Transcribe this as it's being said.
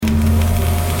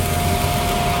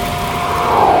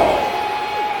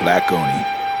Black Oni.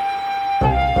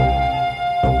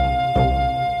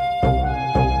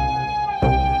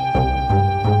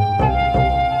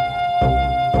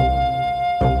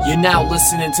 You're now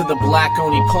listening to the Black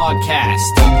Oni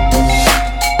podcast.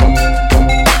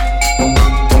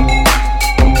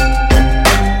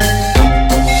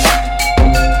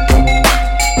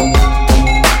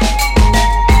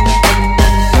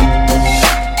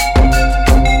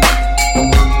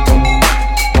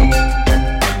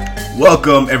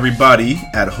 Welcome everybody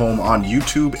at home on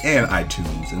YouTube and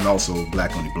iTunes and also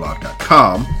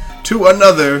blackonlyblog.com to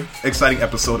another exciting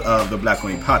episode of the Black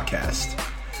Oni podcast.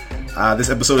 This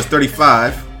episode is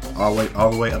 35, all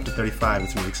the way up to 35.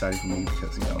 It's really exciting for me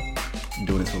because, I'm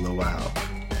doing this for a little while.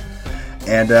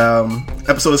 And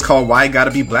episode is called Why It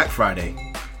Gotta Be Black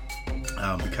Friday?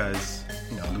 Because,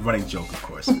 the running joke, of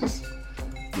course, is,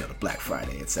 the Black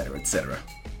Friday, etc., etc.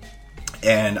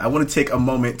 And I want to take a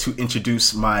moment to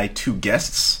introduce my two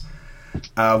guests,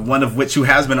 one of which who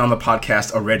has been on the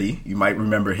podcast already. You might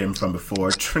remember him from before,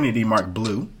 Trinity Marc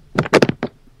Blu.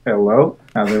 Hello.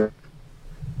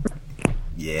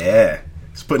 Yeah,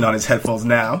 he's putting on his headphones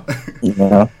now.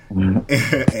 Yeah.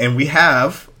 And we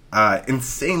have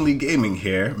Insanely Gaming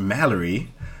here,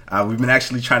 Mallory. We've been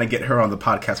actually trying to get her on the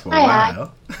podcast for a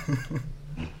while.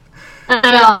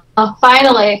 I know,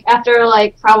 finally, after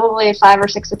probably 5 or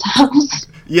 6 attempts.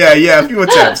 Yeah, a few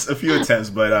attempts,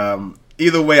 but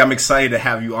either way, I'm excited to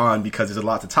have you on because there's a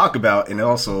lot to talk about, and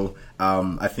also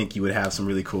I think you would have some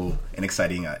really cool and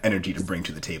exciting energy to bring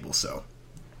to the table, so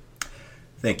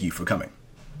thank you for coming.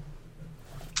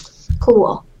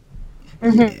 Cool.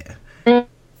 Mm-hmm. Yeah.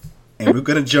 And we're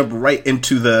going to jump right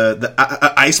into the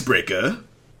icebreaker,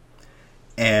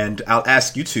 and I'll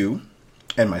ask you two,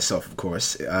 and myself, of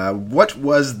course, what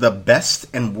was the best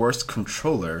and worst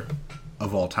controller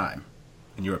of all time,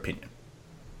 in your opinion?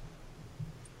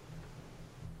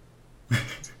 You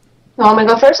want me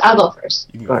to go first? I'll go first.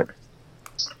 You can go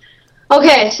first.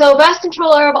 Okay, so best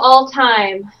controller of all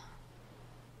time.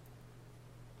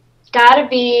 Gotta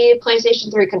be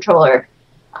PlayStation 3 controller.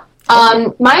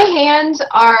 My hands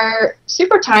are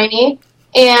super tiny,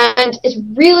 and it's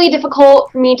really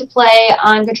difficult for me to play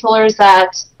on controllers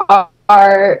that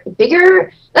are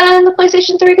bigger than the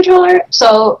PlayStation 3 controller,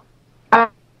 so I'm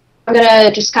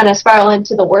gonna just kind of spiral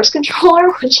into the worst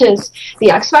controller, which is the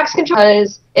Xbox controller,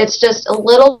 because it's just a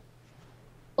little...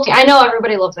 I know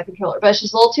everybody loves that controller, but it's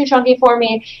just a little too chunky for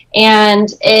me,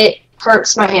 and it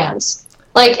hurts my hands.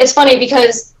 It's funny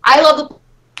because I love the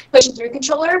PlayStation 3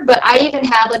 controller, but I even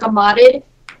have a modded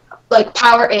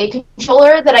Power A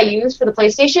controller that I use for the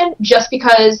PlayStation just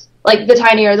because the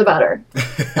tinier the better.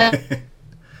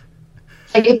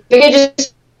 If you could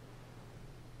just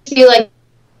be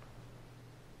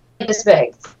this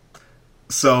big.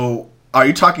 So, are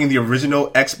you talking the original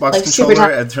Xbox controller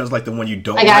in terms of the one you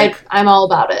don't like? I'm all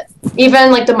about it.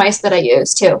 Even the mice that I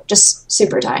use too, just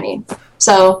super tiny.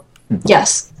 So,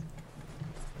 yes.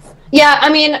 Yeah,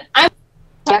 I mean, I'm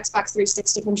the Xbox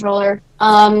 360 controller.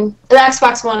 The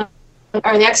Xbox One,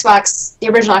 or the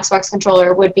original Xbox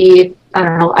controller would be, I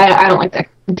don't know, I don't like that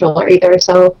controller either,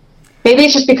 so maybe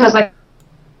it's just because I'm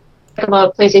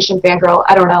a PlayStation fangirl.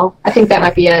 I don't know. I think that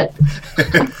might be it.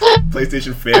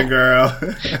 PlayStation fangirl.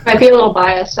 Might be a little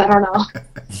biased. I don't know.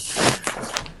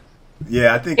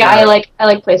 Yeah, I think. Yeah, I like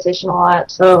PlayStation a lot.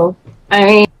 So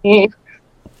I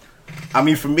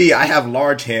mean, for me, I have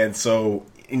large hands, so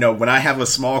when I have a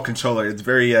small controller, it's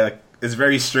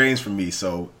very strange for me.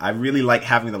 So I really like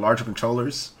having the larger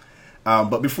controllers.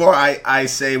 But before I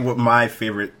say what my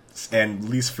favorite and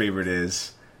least favorite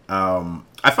is.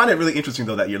 I find it really interesting,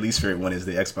 though, that your least favorite one is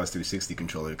the Xbox 360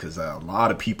 controller, because a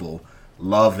lot of people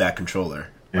love that controller.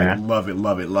 Yeah. Love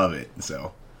it.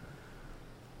 So,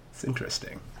 it's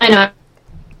interesting. I know.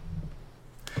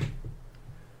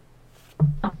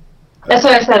 That's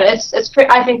what I said. It's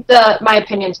pretty, I think my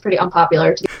opinion is pretty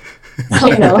unpopular.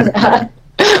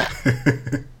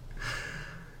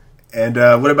 And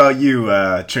what about you,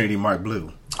 Trinity Marc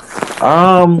Blu?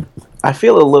 I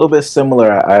feel a little bit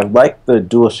similar. I like the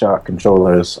DualShock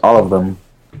controllers, all of them,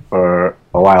 for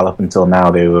a while up until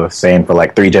now. They were the same for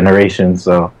 3 generations,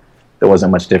 so there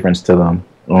wasn't much difference to them.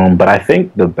 But I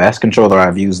think the best controller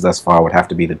I've used thus far would have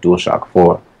to be the DualShock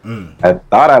 4. I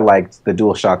thought I liked the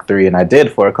DualShock 3, and I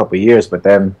did for a couple of years, but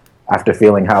then after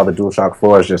feeling how the DualShock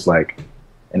 4 is just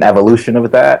an evolution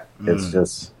of that, it's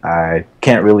just, I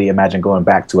can't really imagine going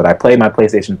back to it. I play my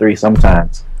PlayStation 3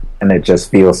 sometimes, and it just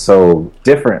feels so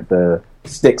different. The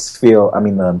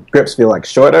the grips feel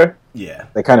shorter. Yeah.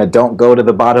 They kind of don't go to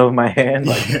the bottom of my hand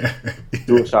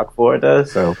DualShock 4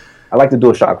 does. So I like the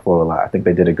DualShock 4 a lot. I think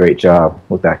they did a great job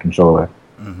with that controller.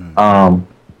 Mm-hmm.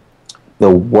 The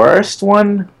worst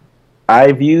one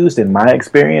I've used in my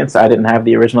experience, I didn't have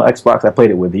the original Xbox. I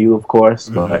played it with you, of course,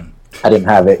 but I didn't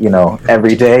have it,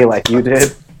 every day like you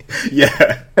did.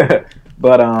 Yeah.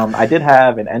 But I did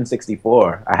have an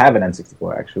N64. I have an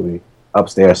N64, actually,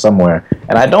 upstairs somewhere.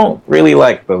 And I don't really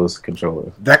like those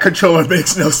controllers. That controller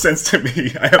makes no sense to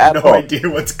me. I have no idea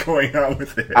what's going on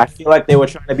with it. I feel like they were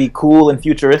trying to be cool and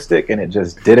futuristic, and it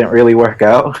just didn't really work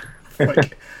out.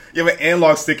 Like, you have an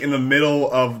analog stick in the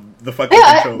middle of the fucking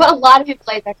controller. But a lot of people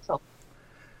play that controller.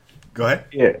 Go ahead.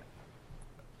 Yeah.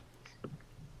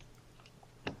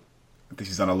 I think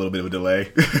she's on a little bit of a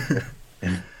delay.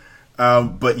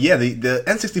 But yeah, the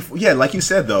N64. Yeah, like you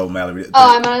said though, Mallory.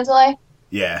 I'm on a delay.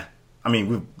 Yeah, I mean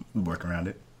we work around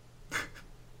it.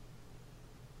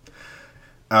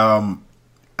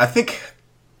 I think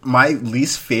my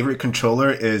least favorite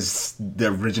controller is the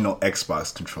original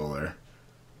Xbox controller.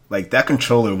 Like, that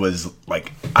controller was,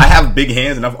 like, I have big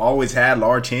hands and I've always had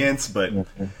large hands, but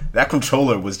that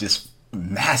controller was just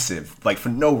massive, like, for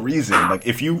no reason. Like,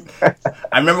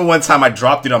 I remember one time I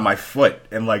dropped it on my foot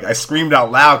and, like, I screamed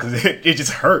out loud because it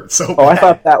just hurt so bad. Oh, I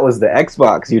thought that was the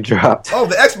Xbox you dropped. Oh,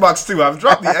 the Xbox too. I've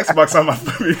dropped the Xbox on my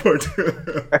foot before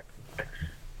too.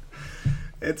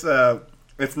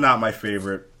 It's not my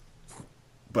favorite,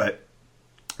 but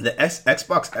the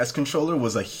Xbox S controller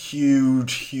was a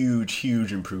huge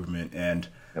improvement, and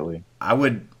really? I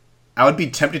would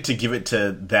be tempted to give it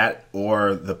to that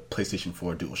or the PlayStation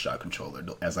 4 DualShock controller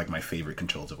as like my favorite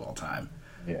controls of all time.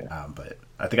 Yeah. But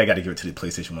I think I got to give it to the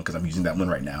PlayStation one because I'm using that one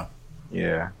right now.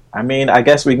 Yeah. I mean, I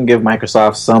guess we can give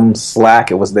Microsoft some slack.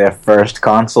 It was their first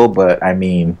console, but I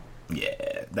mean,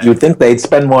 yeah, you'd think they'd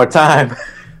spend more time.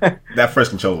 That first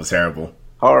controller was terrible.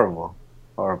 Horrible.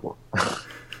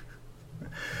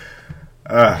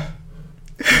 And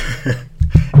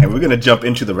we're going to jump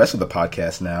into the rest of the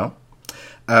podcast now.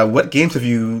 What games have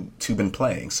you two been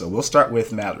playing? So we'll start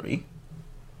with Mallory.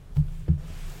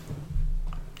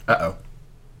 Uh-oh.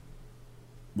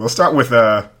 We'll start with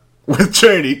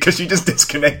Trinity, because she just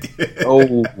disconnected.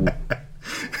 Oh.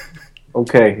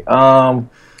 Okay. What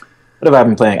have I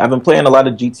been playing? I've been playing a lot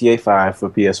of GTA 5 for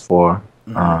PS4.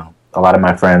 Mm-hmm. A lot of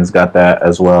my friends got that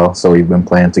as well, so we've been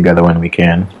playing together when we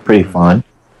can. Pretty fun.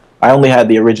 I only had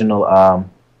the original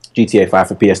GTA 5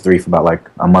 for PS3 for about like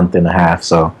a month and a half,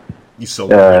 so... You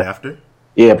sold it right after?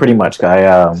 Yeah, pretty much.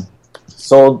 I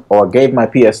sold or gave my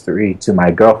PS3 to my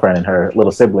girlfriend and her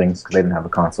little siblings because they didn't have a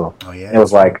console. Oh, yeah? It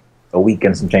was like a week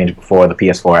and some change before the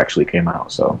PS4 actually came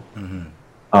out, so...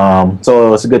 Mm-hmm. So it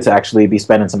was good to actually be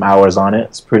spending some hours on it.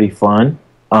 It's pretty fun.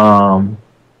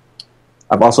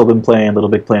 I've also been playing Little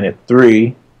Big Planet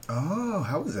 3. Oh,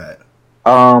 how was that?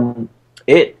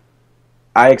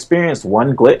 I experienced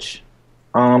one glitch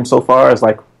so far as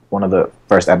like one of the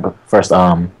first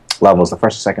levels, the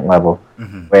first or second level,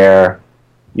 where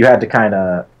you had to kind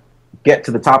of get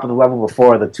to the top of the level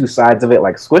before the two sides of it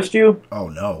like squished you. Oh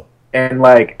no. And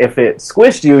like if it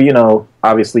squished you,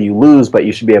 obviously you lose, but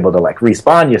you should be able to like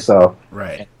respawn yourself.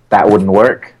 Right. That wouldn't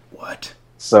work. What?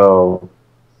 So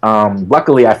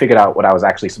luckily I figured out what I was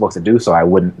actually supposed to do so I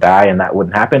wouldn't die and that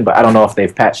wouldn't happen, but I don't know if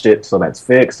they've patched it so that's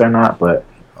fixed or not, but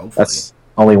hopefully. That's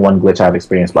only one glitch I've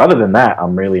experienced. But other than that,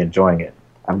 I'm really enjoying it.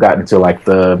 I've gotten to like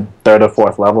the third or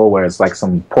fourth level where it's like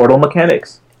some portal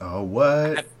mechanics. Oh,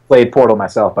 what? I played Portal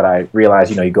myself, but I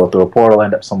realized, you go through a portal,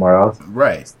 end up somewhere else.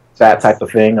 Right. That type of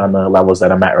thing on the levels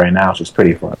that I'm at right now, which is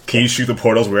pretty fun. Can you shoot the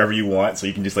portals wherever you want, so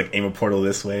you can just like aim a portal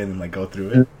this way and then like go through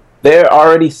it? They're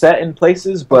already set in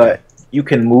places, but you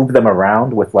can move them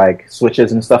around with like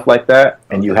switches and stuff like that,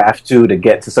 and you have to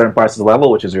get to certain parts of the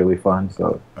level, which is really fun.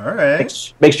 So, all right,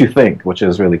 makes you think, which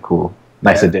is really cool.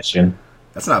 Nice addition.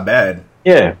 That's not bad.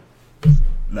 Yeah,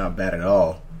 not bad at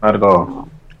all. Not at all.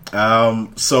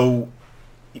 So,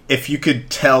 if you could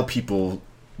tell people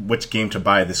which game to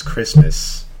buy this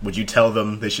Christmas, would you tell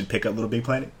them they should pick up Little Big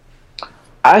Planet?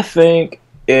 I think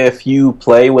if you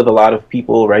play with a lot of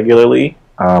people regularly,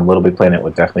 Little Big Planet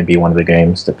would definitely be one of the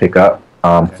games to pick up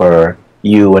for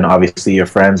you and obviously your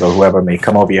friends or whoever may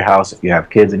come over your house. If you have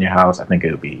kids in your house, I think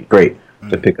it would be great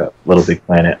to pick up Little Big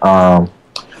Planet.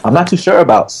 I'm not too sure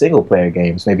about single-player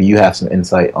games. Maybe you have some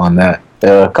insight on that.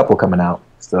 There are a couple coming out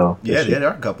still. Yeah, there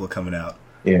are a couple coming out.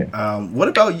 Yeah. What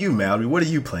about you, Mallory? What are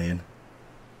you playing?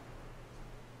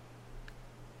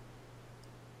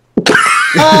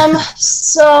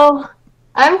 So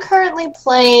I'm currently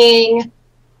playing...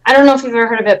 I don't know if you've ever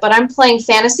heard of it, but I'm playing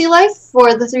Fantasy Life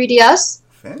for the 3DS.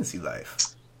 Fantasy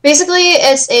Life. Basically,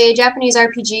 it's a Japanese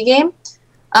RPG game.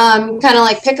 Kind of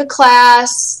like pick a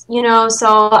class,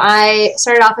 so I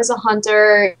started off as a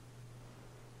hunter,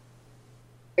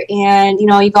 and, you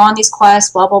go on these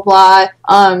quests, blah, blah, blah.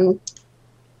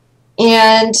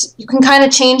 and you can kind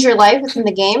of change your life within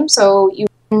the game. So you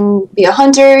can be a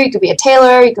hunter, you could be a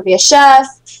tailor, you could be a chef.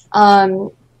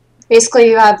 Basically,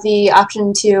 you have the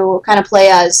option to kind of play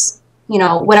as,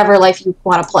 whatever life you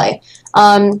want to play.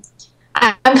 I'm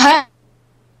kind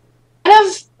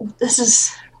of, this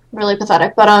is really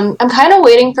pathetic, but I'm kind of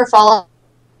waiting for Fallout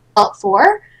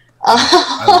 4.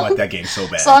 I want that game so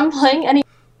bad. So I'm playing any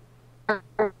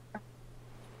RPG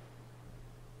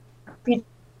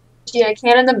I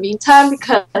can in the meantime,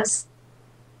 because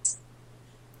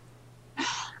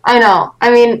I know.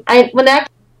 I mean, when that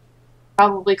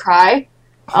probably cry.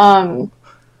 I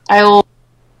will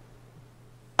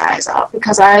eyes out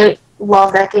because I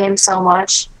love that game so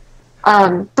much.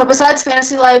 But besides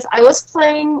Fantasy Life, I was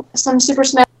playing some Super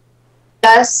Smash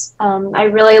Bros. I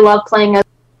really love playing as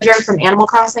Ranger from Animal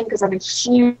Crossing because I'm a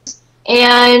huge.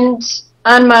 And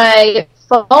on my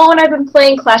phone, I've been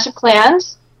playing Clash of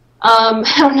Clans. I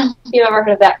don't know if you've ever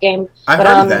heard of that game. I've heard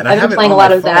of that. And I've been playing a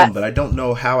lot of that. But I don't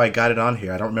know how I got it on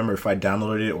here. I don't remember if I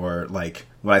downloaded it or like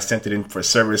when I sent it in for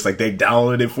service, like they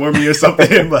downloaded it for me or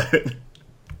something. But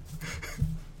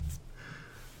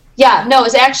yeah, no,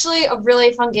 it's actually a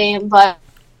really fun game. But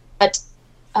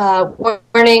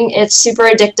warning, it's super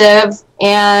addictive,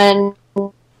 and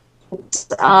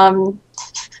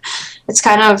it's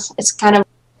kind of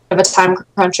a time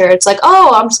cruncher. It's like,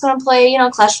 oh, I'm just gonna play,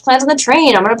 Clash of Clans on the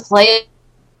train. I'm gonna play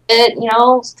it, when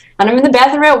I'm in the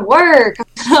bathroom at work.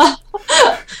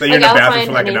 So you're in the bathroom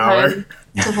for like an hour to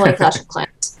play Clash of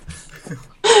Clans.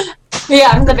 Yeah,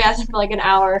 I'm in the bathroom for like an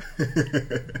hour.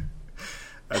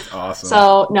 That's awesome.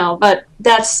 So no, but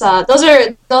that's those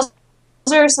are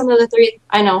some of the three.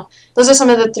 I know those are some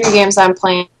of the 3 games I'm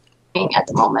playing at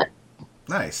the moment.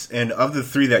 Nice. And of the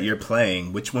 3 that you're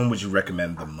playing, which one would you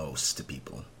recommend the most to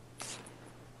people?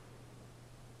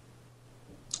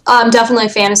 Definitely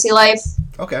Fantasy Life.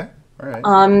 Okay. All right.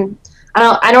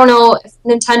 I don't know if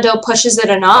Nintendo pushes it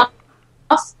enough.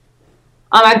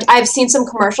 I've seen some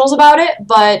commercials about it,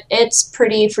 but it's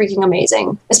pretty freaking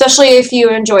amazing, especially if you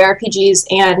enjoy RPGs.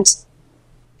 And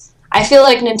I feel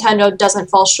like Nintendo doesn't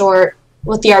fall short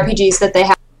with the RPGs that they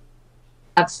have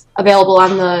available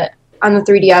on the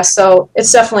 3DS. So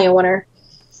it's definitely a winner.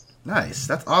 Nice.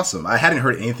 That's awesome. I hadn't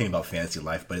heard anything about Fantasy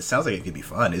Life, but it sounds like it could be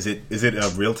fun. Is it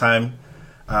a real-time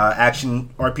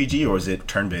action RPG, or is it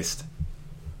turn-based?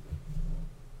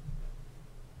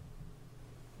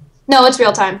 No, it's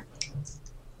real-time.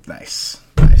 Nice.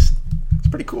 It's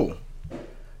pretty cool.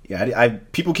 Yeah,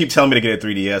 people keep telling me to get a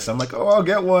 3DS. I'm like, oh, I'll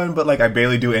get one, but like I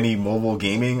barely do any mobile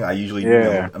gaming. I usually,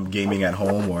 I'm gaming at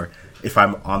home, or if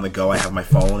I'm on the go, I have my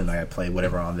phone and I play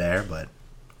whatever on there. But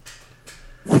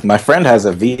my friend has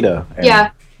a Vita.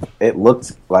 And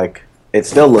it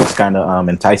still looks kind of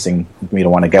enticing for me to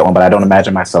want to get one, but I don't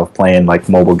imagine myself playing like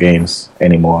mobile games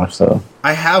anymore. So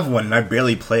I have one and I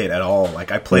barely play it at all. Like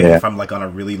I play it if I'm like on a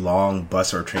really long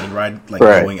bus or train ride, like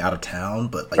going out of town.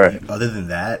 But like other than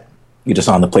that, you just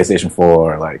on the PlayStation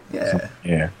 4, like yeah.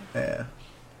 I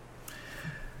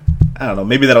don't know.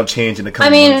 Maybe that'll change in the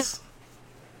coming months.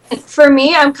 For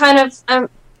me, I'm kind of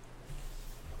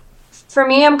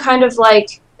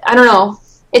like, I don't know.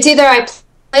 It's either I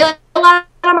play like a lot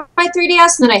on my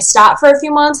 3DS and then I stop for a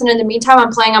few months, and in the meantime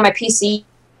I'm playing on my PC,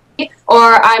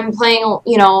 or I'm playing,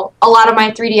 a lot of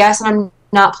my 3DS and I'm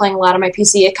not playing a lot on my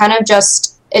PC. It kind of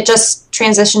just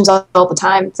transitions all the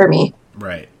time for me.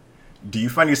 Right. Do you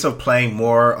find yourself playing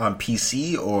more on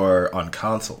PC or on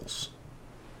consoles?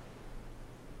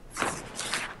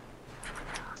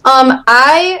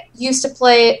 I used to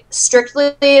play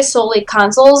solely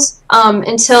consoles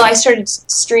until I started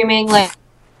streaming like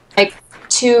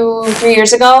 2-3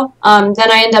 years ago.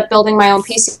 Then I ended up building my own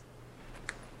PC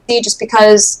just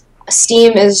because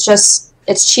Steam is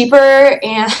it's cheaper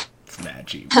and it's mad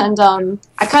cheap. And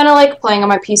I kind of like playing on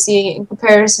my PC in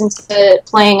comparison to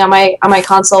playing on my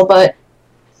console. But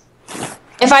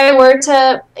if I were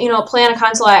to, play on a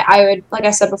console, I would, like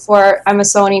I said before, I'm a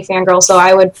Sony fangirl, so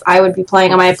I would be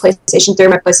playing on my PlayStation 3 or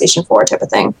my PlayStation 4 type of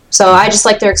thing. So I just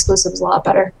like their exclusives a lot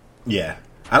better. Yeah.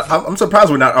 I'm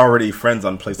surprised we're not already friends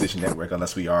on PlayStation Network,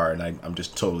 unless we are, and I'm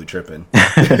just totally tripping.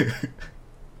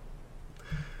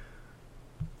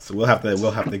 So we'll have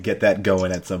to get that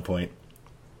going at some point.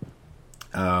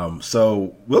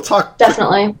 So we'll talk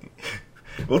definitely.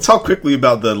 We'll talk quickly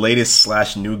about the latest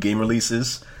 / new game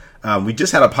releases. We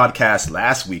just had a podcast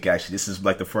last week. Actually, this is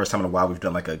like the first time in a while we've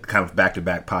done like a kind of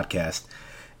back-to-back podcast,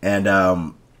 and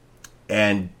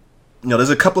there's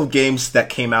a couple of games that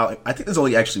came out. I think there's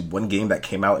only actually one game that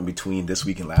came out in between this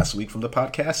week and last week from the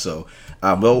podcast. So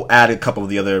we'll add a couple of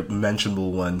the other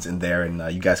mentionable ones in there, and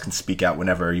you guys can speak out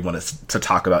whenever you want to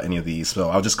talk about any of these. So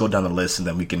I'll just go down the list, and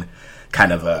then we can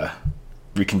kind of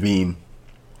reconvene.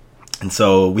 And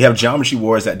so we have Geometry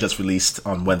Wars that just released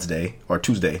on Wednesday or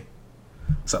Tuesday,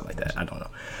 something like that. I don't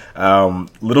know.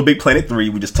 Little Big Planet 3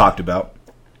 we just talked about.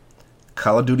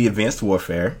 Call of Duty Advanced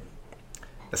Warfare.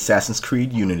 Assassin's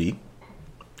Creed Unity.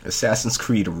 Assassin's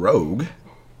Creed Rogue.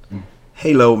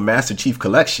 Halo Master Chief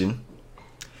Collection.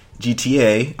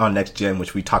 GTA on Next Gen,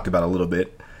 which we talked about a little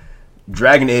bit.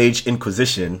 Dragon Age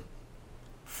Inquisition.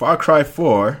 Far Cry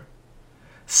 4.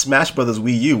 Smash Bros.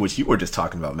 Wii U, which you were just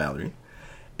talking about, Mallory.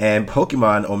 And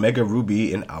Pokemon Omega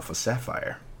Ruby and Alpha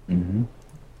Sapphire. Mm-hmm.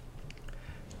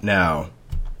 Now,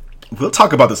 we'll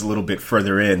talk about this a little bit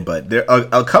further in, but there are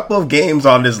a couple of games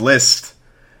on this list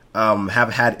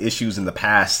have had issues in the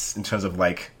past in terms of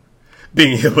like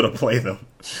being able to play them.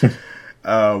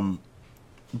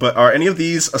 But are any of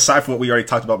these, aside from what we already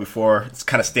talked about before, it's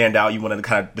kind of stand out you wanted to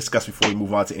kind of discuss before we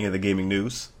move on to any of the gaming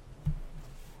news?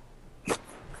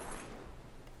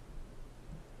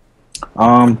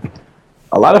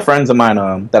 A lot of friends of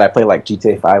mine that I play like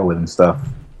GTA 5 with and stuff,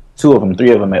 3 of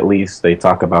them at least, they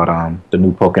talk about the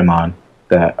new Pokemon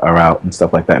that are out and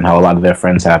stuff like that, and how a lot of their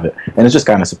friends have it. And it just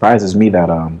kind of surprises me that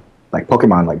like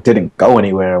Pokemon like didn't go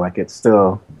anywhere. Like they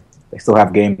still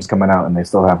have games coming out, and they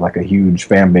still have like a huge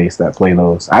fan base that play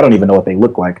those. I don't even know what they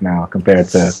look like now compared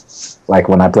to like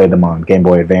when I played them on Game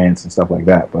Boy Advance and stuff like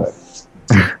that. But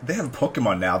they have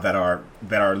Pokemon now that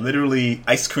are literally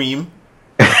ice cream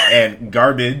and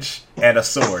garbage and a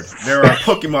sword. There are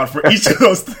Pokemon for each of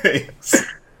those things.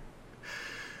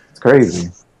 It's crazy.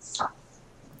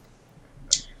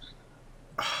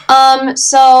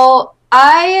 So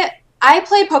I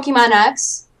played Pokemon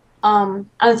X on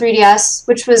the 3DS,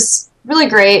 which was really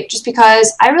great just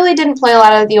because I really didn't play a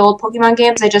lot of the old Pokemon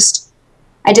games.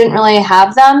 I didn't really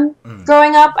have them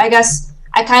growing up. I guess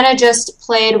I kind of just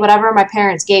played whatever my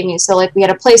parents gave me. So like we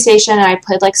had a PlayStation and I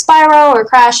played like Spyro or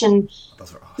Crash, and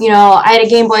Those are awesome. I had a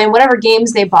Game Boy, and whatever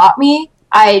games they bought me,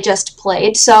 I just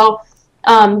played. So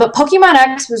but Pokemon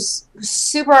X was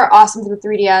super awesome for the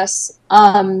 3DS.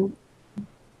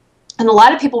 And a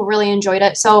lot of people really enjoyed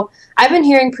it. So I've been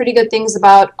hearing pretty good things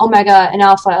about Omega and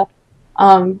Alpha,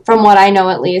 from what I know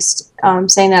at least,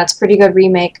 saying that it's a pretty good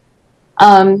remake.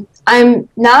 I'm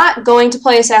not going to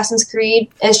play Assassin's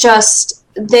Creed. It's just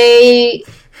they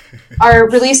are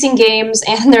releasing games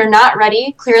and they're not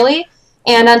ready, clearly.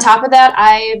 And on top of that,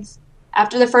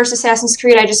 after the first Assassin's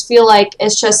Creed, I just feel like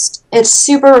it's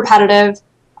super repetitive.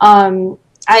 I'm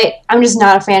just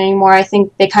not a fan anymore. I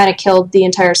think they kind of killed the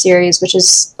entire series, which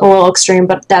is a little extreme,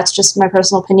 but that's just my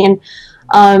personal opinion.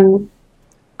 I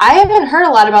haven't heard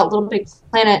a lot about Little Big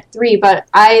Planet 3, but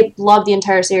I love the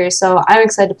entire series, so I'm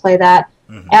excited to play that.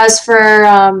 Mm-hmm. As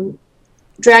for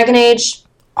Dragon Age,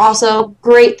 also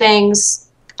great things.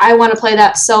 I want to play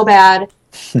that so bad.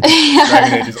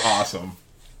 Dragon Age is awesome.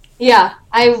 Yeah,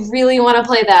 I really want to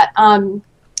play that.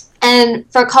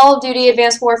 And for Call of Duty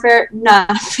Advanced Warfare, not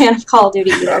a fan of Call of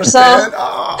Duty either. So,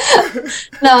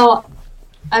 no,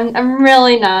 I'm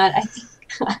really not. I think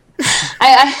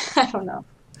I don't know.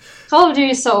 Call of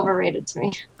Duty is so overrated to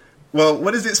me. Well,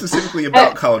 what is it specifically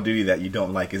about Call of Duty that you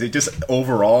don't like? Is it just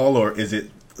overall, or is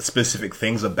it specific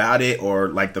things about it, or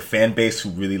like the fan base who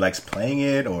really likes playing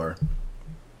it, or?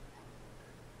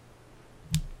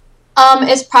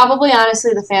 It's probably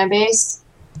honestly the fan base.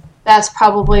 That's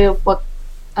probably what,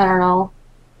 I don't know,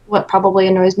 what probably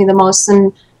annoys me the most.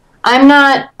 And I'm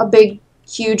not a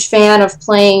huge fan of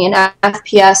playing an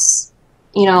FPS,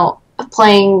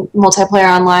 playing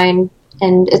multiplayer online,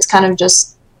 and it's kind of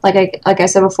just, like I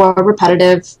said before,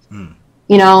 repetitive.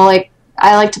 Like,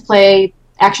 I like to play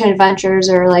action adventures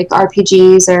or, like,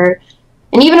 RPGs,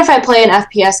 and even if I play an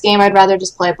FPS game, I'd rather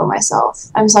just play it by myself.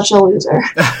 I'm such a loser.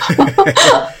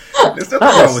 There's nothing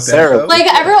wrong with that. Like,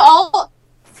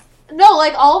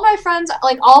 all of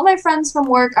my friends from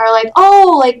work are like,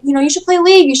 oh, like, you should play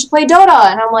League, you should play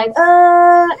Dota, and I'm like,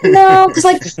 no, because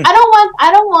like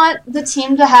I don't want the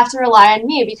team to have to rely on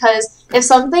me, because if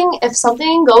something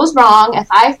goes wrong, if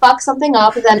I fuck something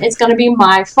up, then it's gonna be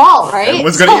my fault, right?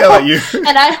 Everyone's gonna yell at you,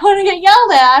 and I don't want to get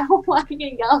yelled at. I don't want to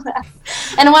get yelled at.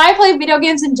 And when I play video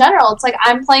games in general, it's like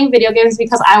I'm playing video games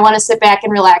because I want to sit back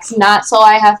and relax, not so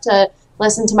I have to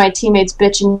listen to my teammates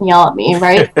bitch and yell at me,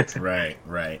 right?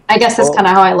 Right. I guess that's kind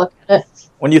of how I look at it.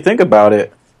 When you think about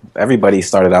it, everybody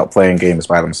started out playing games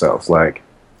by themselves. Like,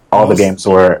 all the games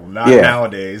were not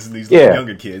nowadays. These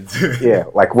younger kids. Yeah,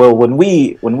 like when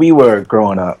we were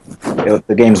growing up,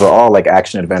 the games were all like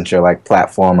action adventure, like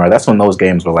platformer. That's when those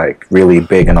games were like really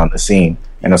big and on the scene.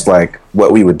 And it's like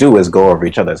what we would do is go over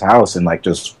each other's house and like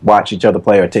just watch each other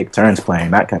play or take turns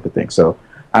playing, that type of thing. So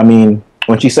I mean,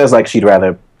 when she says like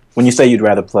when you say you'd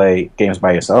rather play games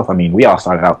by yourself, I mean we all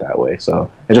started out that way.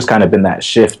 So it's just kind of been that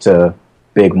shift to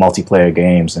big multiplayer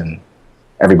games, and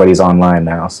everybody's online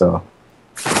now. So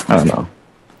I don't know.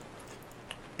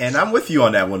 And I'm with you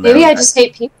on that one, man. Maybe I just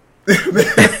hate people.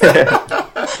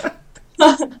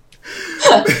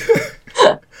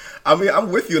 I mean,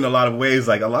 I'm with you in a lot of ways.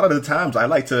 Like a lot of the times, I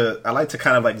like to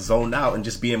kind of like zone out and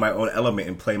just be in my own element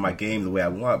and play my game the way I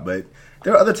want. But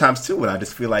there are other times too when I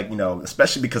just feel like,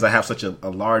 especially because I have such a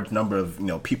large number of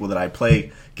people that I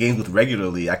play games with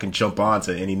regularly, I can jump on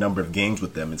to any number of games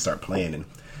with them and start playing, and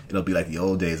it'll be like the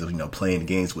old days of playing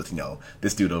games with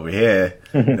this dude over here,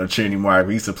 Trinity Marc.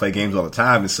 We used to play games all the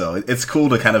time, and so it's cool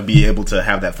to kind of be able to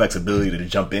have that flexibility to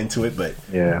jump into it. But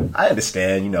yeah, I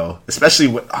understand, especially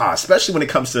when it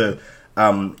comes to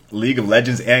League of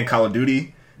Legends and Call of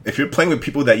Duty. If you're playing with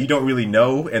people that you don't really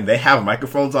know and they have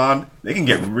microphones on, they can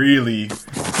get really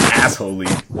assholey,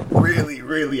 really,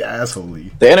 really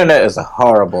assholey. The internet is a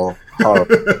horrible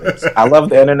place. I love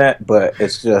the internet, but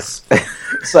it's just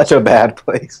such a bad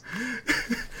place.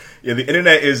 Yeah, the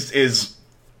internet is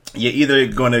you're either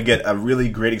going to get a really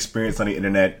great experience on the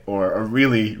internet or a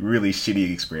really, really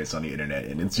shitty experience on the internet,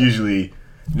 and it's usually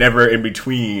never in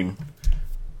between.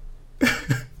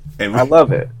 And I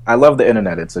love it. I love the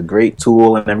internet. It's a great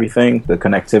tool and everything. The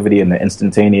connectivity and the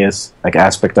instantaneous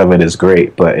aspect of it is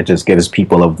great, but it just gives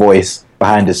people a voice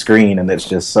behind the screen, and it's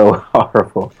just so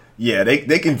horrible. Yeah,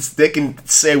 they can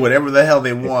say whatever the hell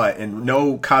they want, and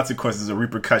no consequences or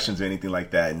repercussions or anything like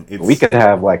that. And we could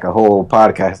have like a whole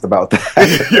podcast about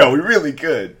that. Yeah, we really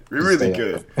could. We really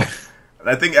could. And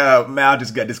I think Mal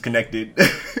just got disconnected.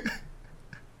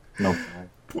 No.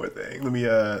 Poor thing. Let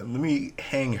me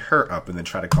hang her up and then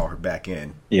try to call her back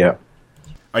in. Yeah.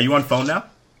 Are you on phone now?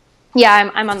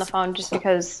 Yeah, I'm on the phone just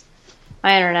because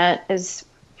my internet is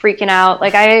freaking out.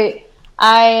 Like I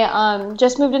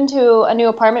just moved into a new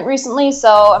apartment recently,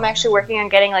 so I'm actually working on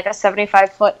getting like a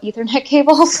 75-foot Ethernet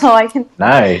cable so I can.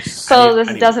 Nice. So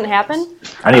this doesn't happen.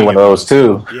 I need one of those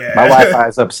too. Yeah. My Wi-Fi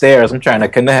is upstairs. I'm trying to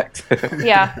connect.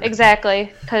 Yeah,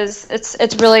 exactly. Because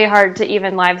it's really hard to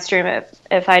even live stream it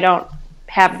if I don't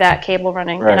have that cable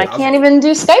running, right. And I can't even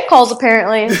do Skype calls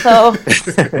apparently. So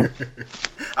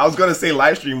I was gonna say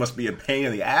live stream must be a pain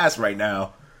in the ass right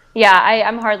now. Yeah,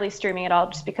 I'm hardly streaming at all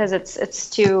just because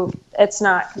it's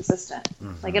not consistent.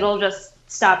 Mm-hmm. Like it'll just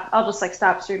stop. I'll just like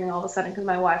stop streaming all of a sudden because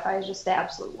my Wi-Fi is just the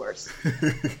absolute worst.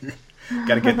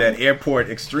 Got to get that airport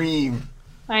extreme.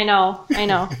 I know.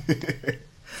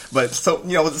 But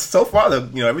so far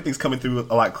everything's coming through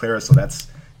a lot clearer, so that's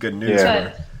good news.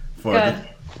 Yeah. Good.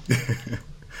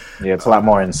 Yeah, it's a lot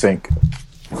more in sync.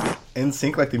 In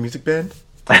sync, like the music band.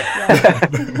 Yeah.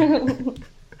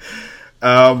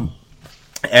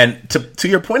 And to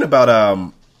your point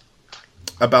about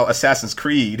Assassin's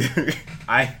Creed, the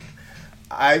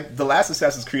last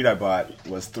Assassin's Creed I bought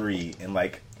was 3, and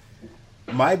like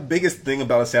my biggest thing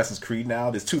about Assassin's Creed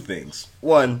now, there's two things.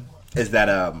 One is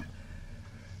that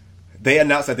they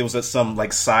announced that there was some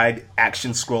like side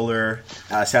action scroller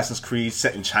Assassin's Creed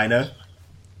set in China.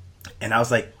 And I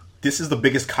was like, this is the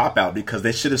biggest cop-out because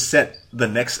they should have set the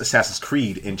next Assassin's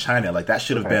Creed in China. Like, that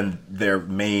should have been their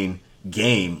main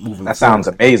game moving forward. That sounds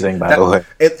amazing, by the way.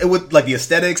 It would, like, the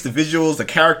aesthetics, the visuals, the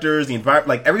characters, the environment,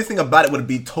 like, everything about it would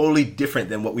be totally different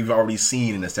than what we've already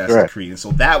seen in Assassin's Creed. And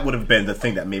so that would have been the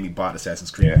thing that made me bought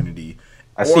Assassin's Creed Unity.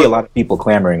 I see a lot of people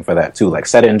clamoring for that, too. Like,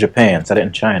 set it in Japan, set it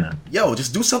in China. Yo,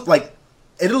 just do something like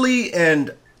Italy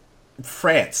and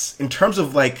France, in terms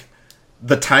of, like,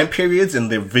 the time periods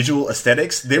and their visual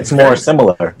aesthetics, it's more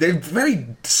similar. They're very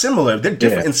similar. They're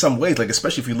different in some ways, like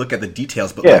especially if you look at the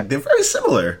details, but like, they're very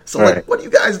similar. So like, what are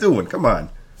you guys doing? Come on.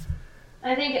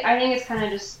 I think it's kind of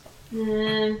just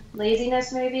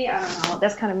laziness, maybe. I don't know.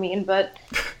 That's kind of mean, but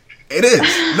it is.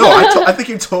 No, I think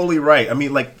you're totally right. I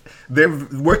mean, like they're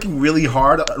working really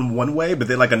hard in one way, but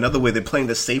then like another way, they're playing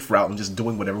the safe route and just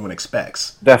doing what everyone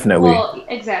expects. Definitely. Well,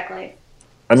 exactly.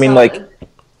 I mean, like.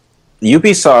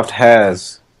 Ubisoft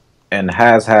has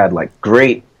had like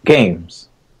great games.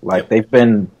 Like they've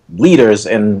been leaders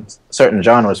in certain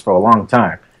genres for a long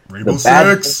time. Rainbow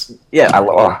Six. I'm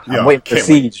waiting for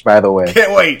Siege, by the way.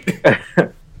 Can't wait.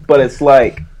 But it's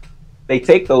like they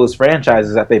take those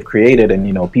franchises that they've created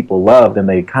and people loved, and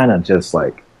they kind of just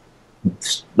like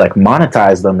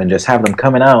monetize them and just have them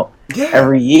coming out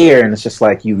every year, and it's just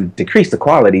like you decrease the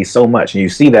quality so much, and you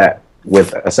see that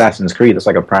with Assassin's Creed, it's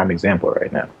like a prime example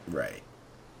right now. Right.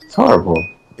 It's horrible.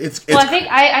 Well,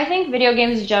 I think video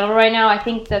games in general right now, I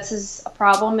think this is a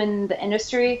problem in the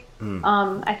industry.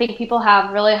 I think people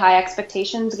have really high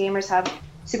expectations. Gamers have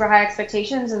super high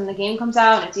expectations, and the game comes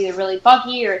out and it's either really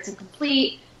buggy or it's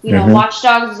incomplete. You know, Watch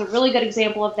Dogs is a really good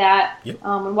example of that. Yep.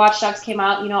 When Watch Dogs came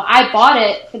out, you know, I bought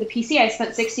it for the PC. I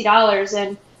spent $60,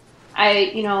 and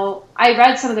I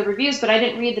read some of the reviews, but I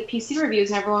didn't read the PC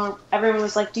reviews, and everyone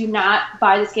was like, "Do not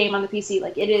buy this game on the PC.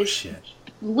 Like, it is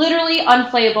literally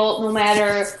unplayable, no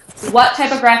matter what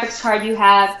type of graphics card you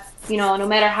have. You know, no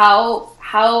matter how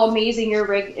amazing your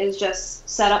rig is just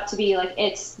set up to be. Like,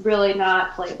 it's really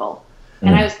not playable."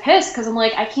 And I was pissed because I'm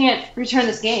like, I can't return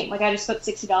this game. Like, I just spent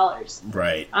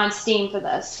 $60 on Steam for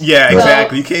this. Yeah,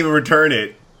 exactly. You can't even return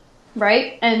it.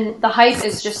 Right? And the hype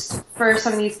is just, for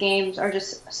some of these games, are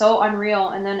just so unreal.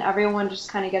 And then everyone just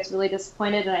kind of gets really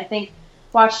disappointed. And I think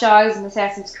Watch Dogs and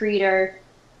Assassin's Creed are,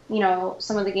 you know,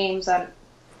 some of the games that,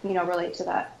 you know, relate to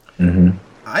that.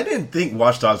 I didn't think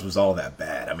Watch Dogs was all that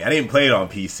bad. I mean, I didn't play it on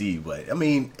PC, but, I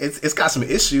mean, it's got some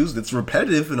issues. It's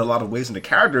repetitive in a lot of ways, and the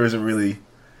character isn't really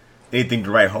anything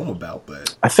to write home about,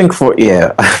 but I think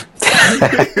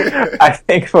I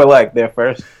think for like their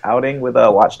first outing with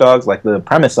Watch Dogs, like the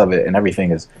premise of it and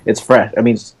everything it's fresh. I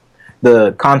mean,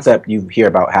 the concept, you hear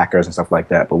about hackers and stuff like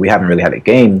that, but we haven't really had a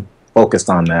game focused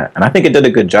on that, and I think it did a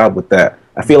good job with that.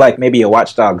 I feel like maybe a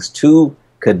Watch Dogs 2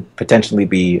 could potentially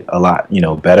be a lot, you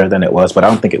know, better than it was, but I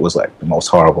don't think it was like the most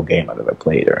horrible game I've ever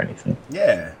played or anything.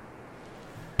 Yeah.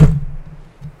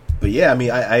 But yeah, I mean,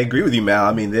 I agree with you, Mal.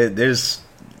 I mean,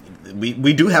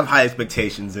 we do have high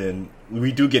expectations, and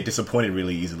we do get disappointed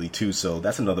really easily too, so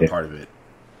that's another part of it.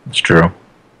 It's true.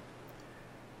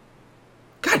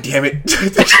 God damn it.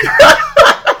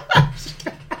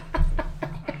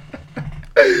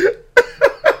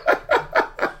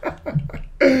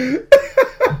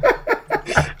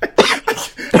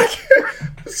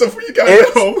 So for you guys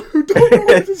at home who don't know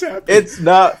what just happened, it's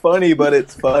not funny, but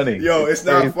it's funny. Yo, it's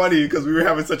not funny because we were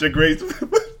having such a great...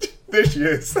 There she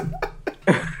is.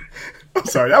 I'm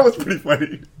sorry, that was pretty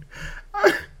funny.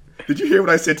 Did you hear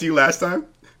what I said to you last time?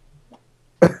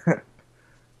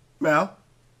 Mal?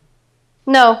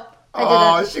 No,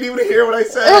 I didn't. She didn't even hear what I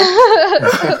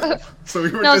said. So we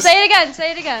were say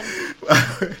it again.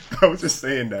 I was just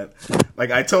saying that. Like,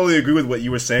 I totally agree with what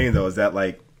you were saying, though, is that,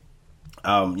 like,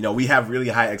 you know, we have really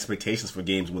high expectations for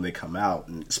games when they come out,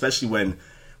 and especially when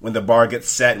the bar gets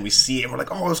set and we see it, and we're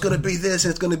like, oh, it's going to be this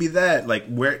and it's going to be that. Like,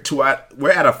 we're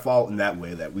at a fault in that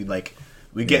way, that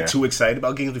we get too excited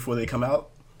about games before they come out.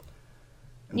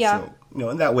 And so, you know,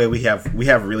 in that way, we have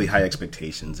really high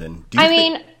expectations. And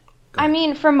I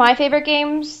mean, for my favorite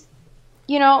games,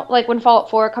 you know, like when Fallout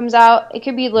 4 comes out, it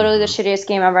could be literally the shittiest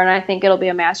game ever, and I think it'll be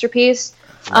a masterpiece.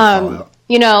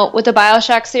 You know, with the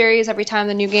BioShock series, every time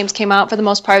the new games came out, for the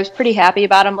most part, I was pretty happy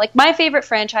about them. Like, my favorite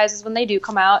franchises, when they do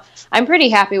come out, I'm pretty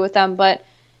happy with them. But,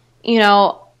 you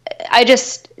know,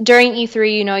 during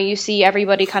E3, you know, you see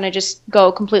everybody kind of just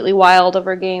go completely wild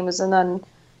over games, and then,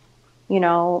 you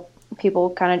know,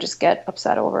 people kind of just get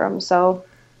upset over them. So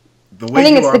I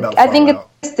think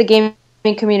it's the gaming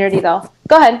community, though.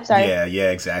 Go ahead. Sorry.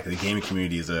 Yeah, exactly. The gaming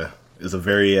community is a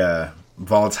very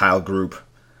volatile group.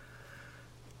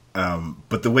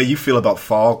 But the way you feel about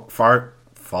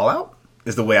Fallout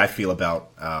is the way I feel about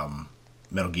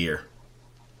Metal Gear.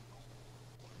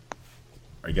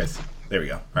 Are you guys? There we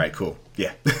go. All right, cool.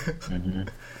 Yeah.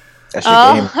 That's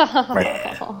your game.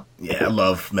 Right. Yeah, I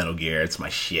love Metal Gear. It's my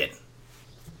shit.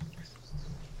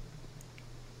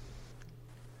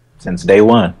 Since day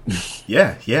one.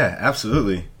 Yeah,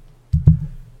 absolutely.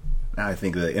 Now I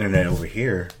think the internet over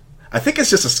here, I think it's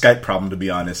just a Skype problem, to be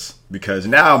honest, because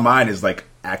now mine is like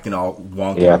acting all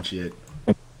wonky and shit.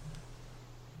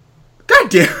 God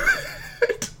damn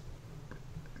it.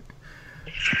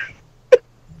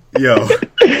 Yo.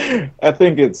 I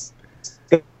think it's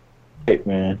Skype,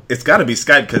 man. It's got to be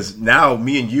Skype, because now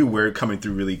me and you, we're coming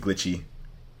through really glitchy.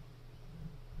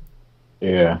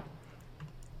 Yeah.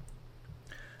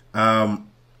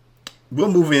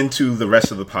 We'll move into the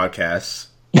rest of the podcast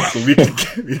so we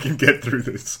can get through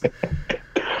this.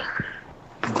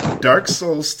 Dark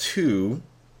Souls 2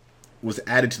 was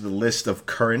added to the list of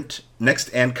next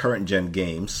and current gen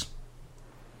games.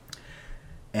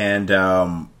 And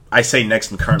I say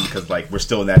next and current because, like, we're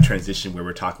still in that transition where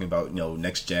we're talking about, you know,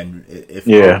 next gen.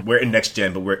 We're in next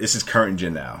gen, but this is current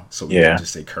gen now, so we can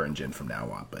just say current gen from now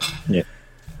on. But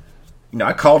you know,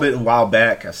 I called it a while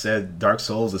back. I said Dark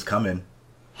Souls is coming.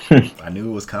 I knew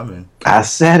it was coming. I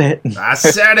said it. I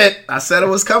said it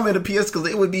was coming to PS, because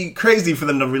it would be crazy for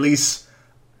them to release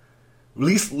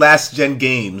last gen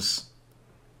games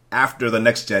after the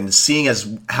next gen, seeing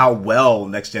as how well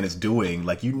next gen is doing,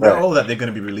 like that they're going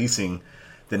to be releasing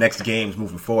the next games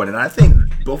moving forward. And I think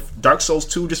both Dark Souls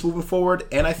 2 just moving forward,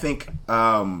 and I think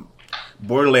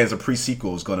Borderlands, a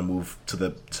pre-sequel, is going to move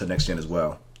to next gen as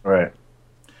well. Right.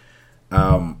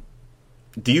 Are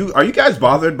you guys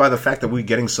bothered by the fact that we're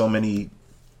getting so many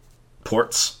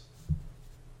ports?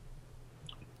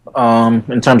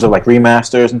 In terms of like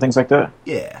remasters and things like that?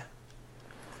 Yeah.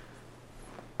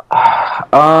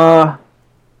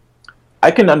 I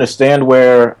can understand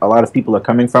where a lot of people are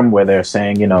coming from, where they're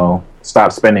saying,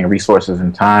 stop spending resources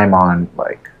and time on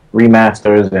like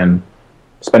remasters and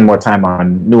spend more time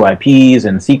on new IPs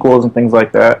and sequels and things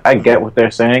like that. I get what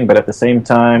they're saying, but at the same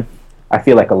time, I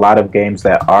feel like a lot of games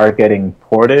that are getting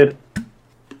ported,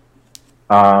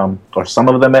 or some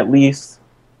of them at least,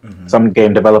 some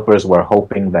game developers were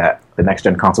hoping that the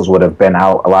next-gen consoles would have been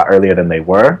out a lot earlier than they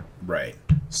were. Right.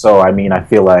 So, I mean, I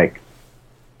feel like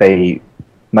they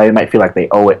might feel like they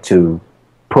owe it to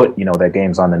put, their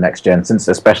games on the next-gen,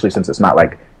 especially since it's not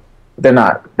like, they're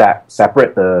not that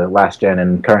separate, the last-gen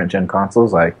and current-gen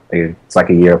consoles. Like, it's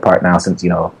like a year apart now since,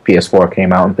 PS4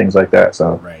 came out and things like that.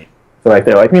 So, right. I feel like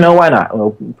they're like, why not?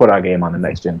 We'll put our game on the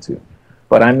next-gen, too.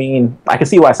 But, I mean, I can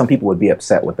see why some people would be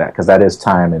upset with that, because that is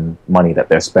time and money that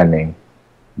they're spending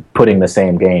putting the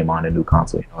same game on a new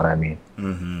console, you know what I mean?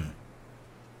 Mm-hmm.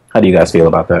 How do you guys feel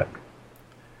about that?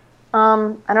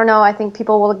 I don't know. I think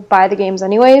people will buy the games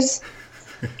anyways.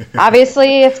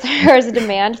 Obviously, if there's a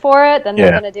demand for it, then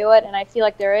they're going to do it, and I feel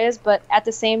like there is. But at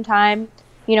the same time,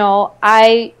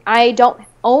 I don't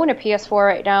own a PS4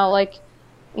 right now. Like,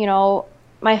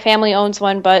 my family owns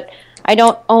one, but I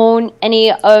don't own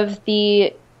any of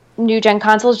the new gen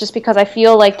consoles just because I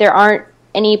feel like there aren't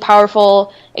any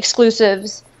powerful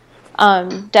exclusives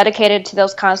dedicated to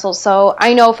those consoles. So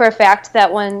I know for a fact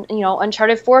that when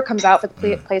Uncharted 4 comes out for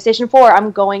the PlayStation 4,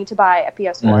 I'm going to buy a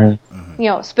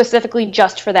PS4, specifically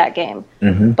just for that game.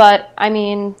 Mm-hmm. But I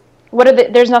mean,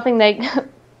 there's nothing there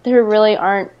really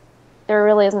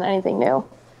isn't anything new.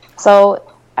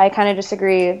 So I kind of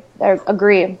disagree or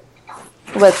agree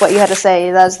with what you had to say.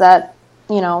 That's that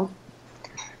there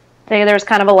was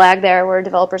kind of a lag there where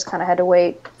developers kind of had to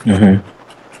wait. Mm-hmm.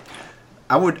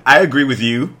 I agree with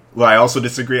you. Well, I also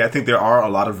disagree. I think there are a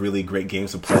lot of really great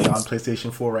games to play on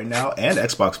PlayStation 4 right now, and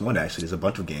Xbox One, actually. There's a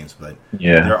bunch of games, but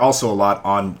there are also a lot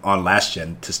on last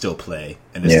gen to still play,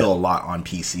 and there's still a lot on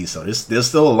PC, so there's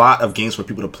still a lot of games for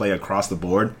people to play across the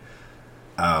board.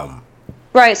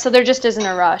 Right, so there just isn't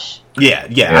a rush.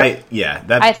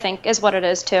 I think is what it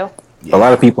is, too. A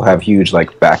lot of people have huge,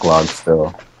 backlogs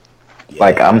still.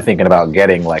 Like, I'm thinking about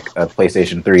getting, a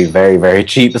PlayStation 3 very, very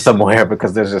cheap somewhere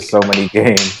because there's just so many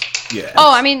games. Yeah.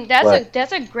 Oh, I mean,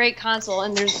 that's a great console,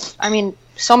 and there's,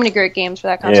 so many great games for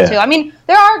that console, too. I mean,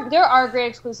 there are great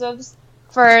exclusives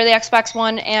for the Xbox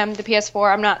One and the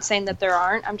PS4. I'm not saying that there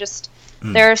aren't. I'm just,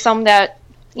 there are some that,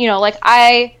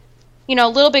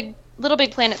 Little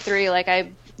Big Planet 3, I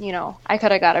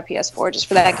could have got a PS4 just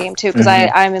for that game, too, because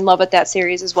I'm in love with that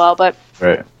series as well, but,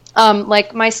 right.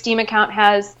 My Steam account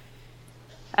has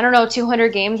 200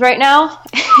 games right now,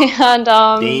 and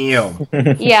damn.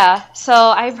 Yeah, so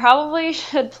I probably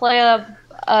should play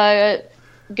a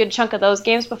good chunk of those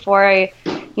games before I,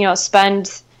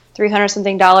 spend $300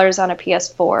 something on a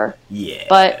PS4. Yeah,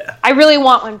 but I really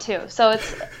want one too. So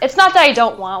it's not that I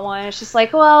don't want one. It's just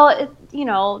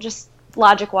just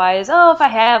logic wise. Oh, if I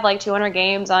have 200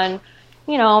 games on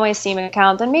my Steam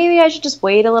account, then maybe I should just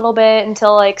wait a little bit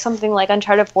until something like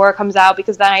Uncharted 4 comes out,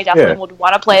 because then I definitely would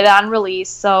want to play that on release.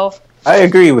 So I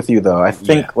agree with you though. I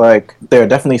think there are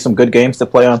definitely some good games to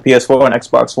play on PS4 and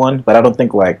Xbox One, but I don't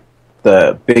think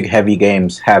the big heavy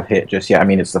games have hit just yet. I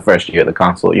mean, it's the first year of the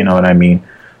console, you know what I mean?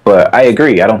 But I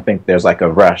agree. I don't think there's a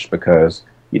rush because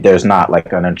there's not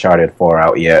an Uncharted 4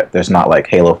 out yet. There's not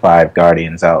Halo 5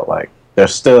 Guardians out.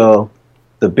 There's still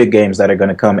the big games that are going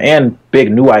to come and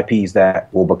big new IPs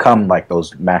that will become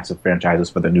those massive franchises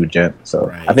for the new gen.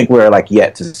 So I think we're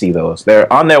yet to see those.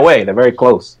 They're on their way. They're very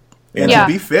close. And to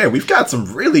be fair, we've got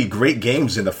some really great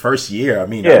games in the first year. I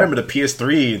mean, I remember the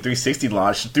PS3 and 360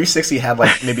 launch. 360 had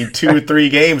maybe 2 or 3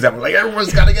 games that were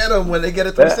everyone's got to get them when they get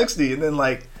a 360. And then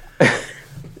PS4.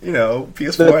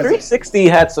 The 360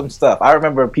 had some stuff. I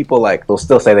remember people they'll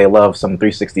still say they love some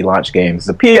 360 launch games.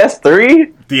 The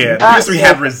PS3? Yeah, the PS3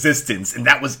 had Resistance, and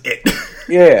that was it.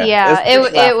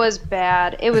 It was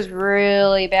bad. It was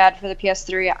really bad for the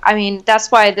PS3. I mean,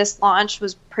 that's why this launch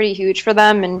was pretty huge for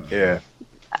them, and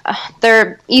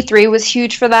their E3 was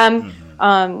huge for them.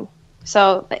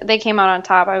 So they came out on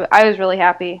top. I was really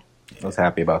happy. I was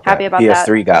happy about Happy that. about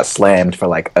PS3 got slammed for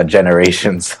like a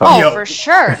generation. So. Oh, for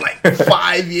sure. Like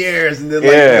 5 years, and then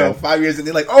like 5 years, and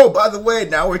then like, oh, by the way,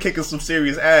 now we're kicking some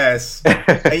serious ass.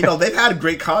 And they've had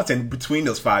great content between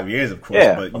those 5 years, of course.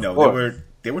 Yeah, but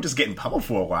they were just getting pummeled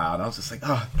for a while, and I was just like,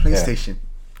 oh, PlayStation,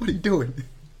 what are you doing?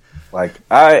 Like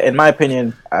in my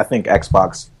opinion, I think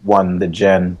Xbox won the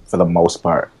gen for the most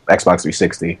part. Xbox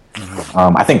 360.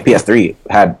 I think PS3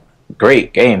 had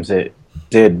great games. It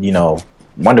did,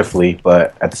 wonderfully,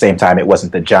 but at the same time, it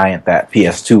wasn't the giant that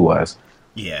PS2 was.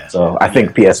 Yeah. So I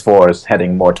think PS4 is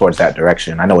heading more towards that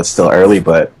direction. I know it's still early,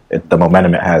 but the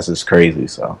momentum it has is crazy.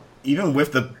 So even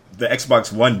with the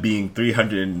Xbox One being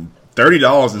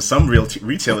 $330 in some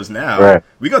retailers now, right.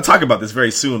 We're gonna talk about this very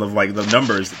soon of like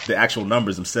the actual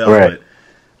numbers themselves. Right.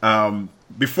 But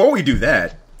before we do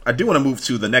that, I do want to move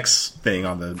to the next thing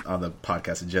on the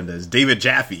podcast agenda is David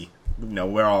Jaffe.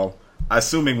 We're all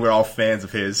fans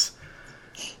of his.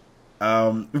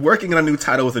 Working on a new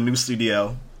title with a new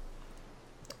studio,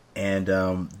 and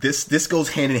this goes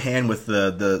hand in hand with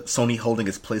the Sony holding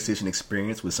its PlayStation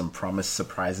experience with some promised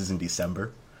surprises in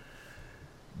December.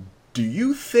 Do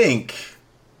you think?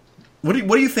 What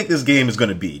do you think this game is going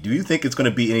to be? Do you think it's going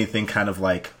to be anything kind of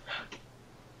like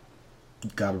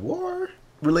God of War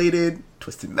related,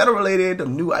 Twisted Metal related, a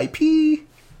new IP?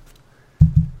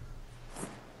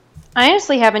 I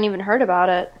honestly haven't even heard about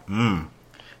it.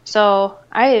 So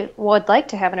I would like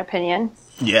to have an opinion.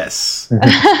 Yes.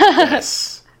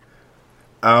 Yes.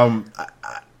 I'm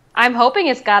hoping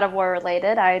it's God of War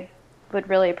related. I would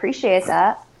really appreciate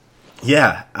that.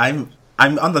 Yeah, I'm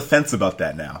on the fence about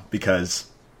that now because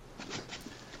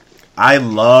I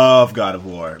love God of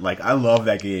War. Like, I love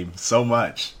that game so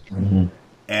much. Mm-hmm.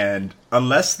 And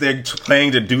unless they're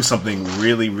planning to do something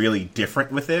really, really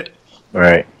different with it,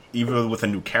 right, either with a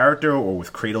new character or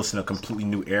with Kratos in a completely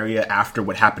new area after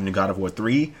what happened in God of War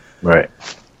 3, right,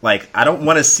 like, I don't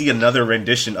want to see another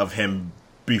rendition of him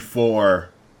before,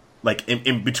 like,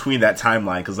 in between that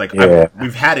timeline, because like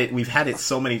we've had it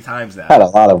so many times now. Had a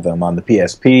lot of them on the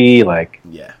PSP, like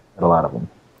had a lot of them.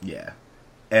 Yeah,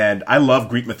 and I love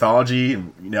Greek mythology,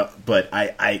 but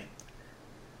I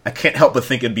can't help but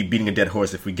think it'd be beating a dead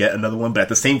horse if we get another one. But at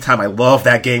the same time, I love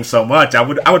that game so much. I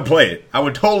would play it. I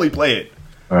would totally play it.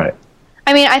 All right.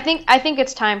 I mean, I think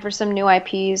it's time for some new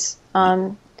IPs.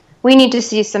 We need to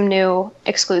see some new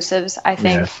exclusives, I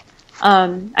think.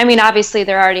 Yeah. I mean, obviously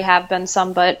there already have been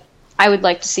some, but I would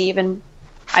like to see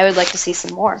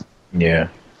some more. Yeah.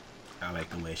 I like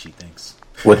the way she thinks.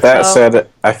 With that said,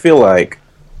 I feel like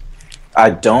I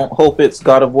don't hope it's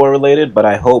God of War related, but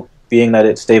I hope, being that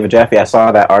it's David Jaffe, I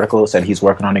saw that article that said he's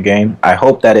working on a game. I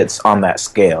hope that it's on that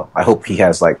scale. I hope he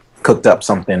has like cooked up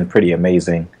something pretty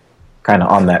amazing, kind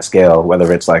of on that scale.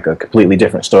 Whether it's like a completely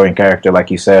different story and character, like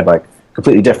you said, like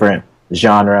completely different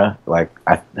genre. Like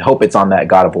I hope it's on that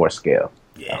God of War scale.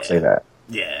 Yeah. I'll say that.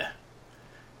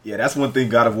 Yeah, that's one thing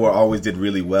God of War always did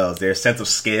really well. Is their sense of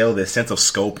scale, their sense of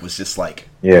scope was just like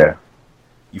you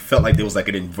felt like there was like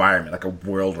an environment, like a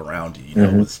world around you.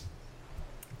 It was.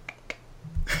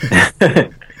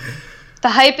 The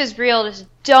hype is real. Just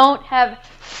don't have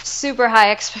super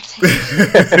high expectations.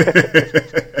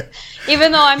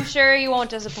 Even though I'm sure he won't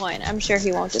disappoint.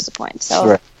 So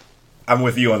Right. I'm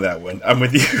with you on that one. I'm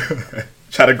with you.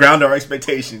 Try to ground our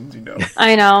expectations,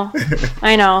 I know.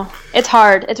 It's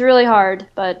hard. It's really hard,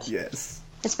 but yes,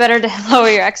 it's better to lower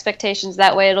your expectations.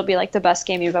 That way it'll be like the best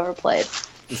game you've ever played.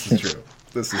 This is true.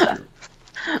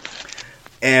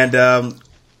 And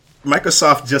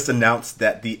Microsoft just announced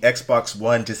that the Xbox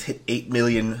One just hit 8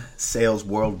 million sales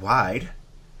worldwide.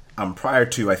 Prior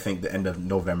to, I think, the end of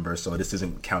November, so this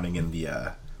isn't counting in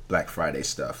the Black Friday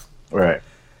stuff. Right.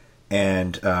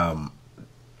 And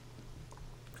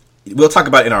we'll talk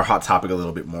about it in our hot topic a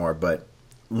little bit more, but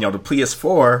the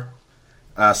PS4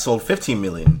 sold 15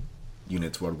 million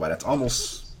units worldwide. That's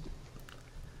almost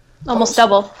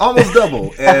double. Almost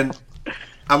double. And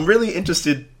I'm really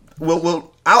interested.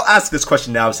 I'll ask this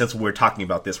question now since we're talking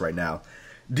about this right now.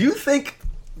 Do you think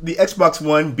the Xbox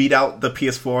One beat out the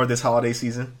PS4 this holiday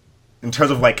season in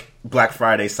terms of like Black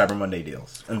Friday, Cyber Monday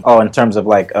deals? In terms of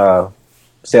like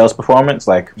sales performance,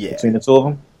 like between the two of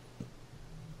them?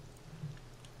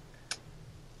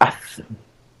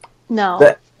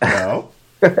 No. No?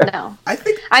 No.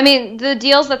 I mean, the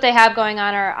deals that they have going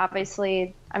on are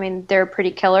obviously, they're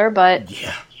pretty killer, but...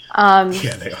 Yeah.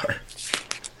 Yeah, they are.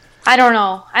 I don't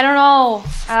know.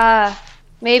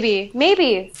 Maybe.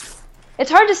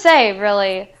 It's hard to say,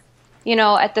 really,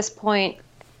 at this point.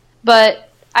 But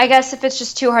I guess if it's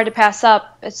just too hard to pass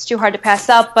up, it's too hard to pass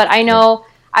up. But I know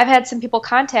I've had some people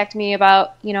contact me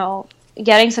about,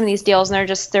 getting some of these deals, and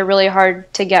they're really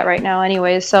hard to get right now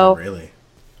anyway. So Really?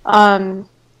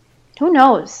 Who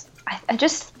knows? I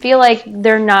just feel like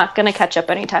they're not going to catch up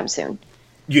anytime soon.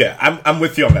 Yeah, I'm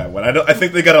with you on that one. I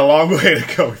think they got a long way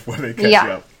to go before they catch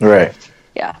you up. Right.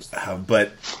 Yeah.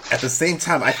 But at the same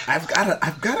time, I've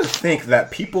got to think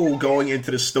that people going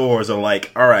into the stores are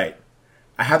like, all right,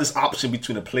 I have this option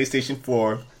between a PlayStation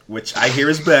 4, which I hear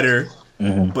is better,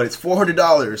 but it's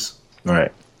 $400.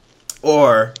 Right.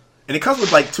 And it comes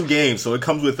with like 2 games, so it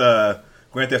comes with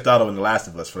Grand Theft Auto and The Last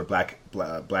of Us for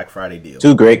the Black Friday deal.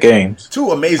 2 great games.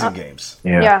 2 amazing games.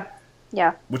 Yeah.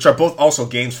 Yeah. Which are both also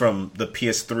games from the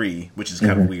PS3, which is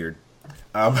kind of weird.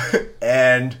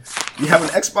 And you have an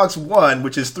Xbox One,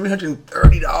 which is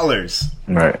 $330.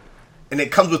 Right. And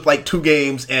it comes with like 2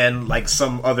 games and like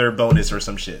some other bonus or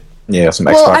some shit. Yeah, some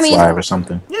Xbox Live or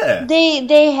something. Yeah.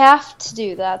 They have to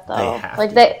do that though.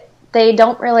 They they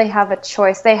don't really have a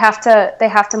choice. They have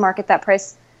to market that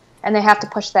price, and they have to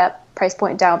push that price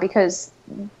point down, because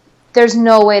there's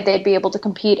no way they'd be able to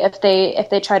compete if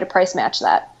they try to price match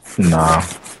that. No.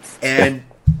 And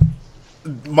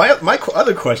my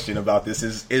other question about this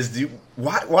is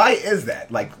why is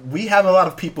that? Like, we have a lot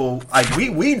of people, like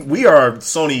we are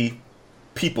Sony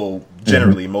people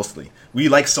generally, mostly. We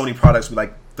like Sony products. We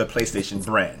like the PlayStation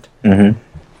brand.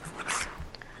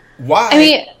 Why? I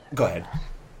mean, go ahead.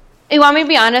 You want me to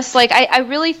be honest? Like, I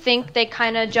really think they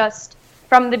kind of just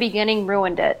from the beginning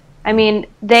ruined it. I mean,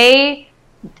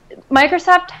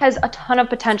 Microsoft has a ton of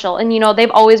potential, and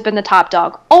they've always been the top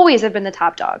dog. Always have been the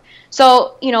top dog.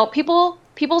 So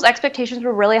people's expectations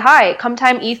were really high. Come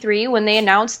time E3, when they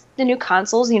announced the new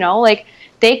consoles, like,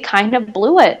 they kind of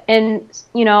blew it. And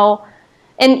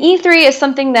and E3 is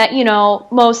something that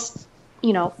most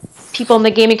people in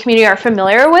the gaming community are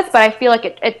familiar with, but I feel like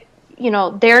it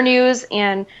their news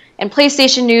and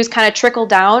PlayStation news kind of trickled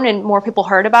down, and more people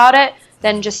heard about it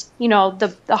than just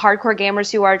the hardcore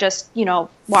gamers who are just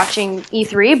watching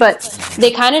E3. But they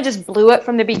kind of just blew it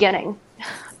from the beginning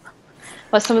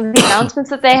with some of the announcements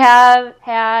that they have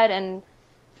had, and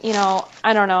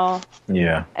I don't know.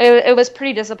 Yeah, it was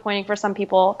pretty disappointing for some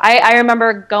people. I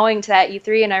remember going to that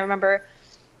E3, and I remember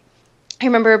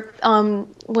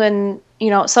when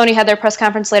Sony had their press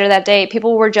conference later that day,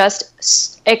 people were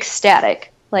just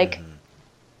ecstatic. Like,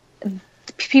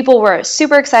 people were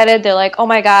super excited. They're like, "Oh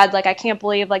my god! Like, I can't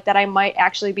believe that I might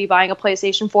actually be buying a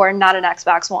PlayStation 4 and not an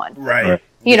Xbox One." Right.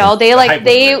 It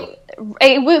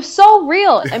was so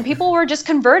real, and people were just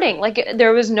converting. Like,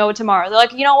 there was no tomorrow. They're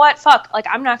like, "You know what? Fuck! Like,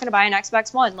 I'm not gonna buy an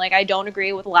Xbox One. Like, I don't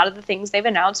agree with a lot of the things they've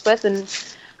announced with, and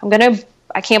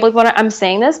I can't believe I'm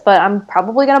saying this, but I'm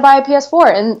probably gonna buy a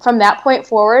PS4." And from that point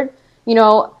forward,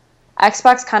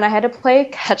 Xbox kind of had to play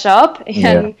catch up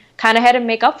and kind of had to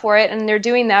make up for it, and they're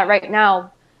doing that right now.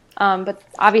 But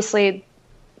obviously,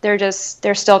 they're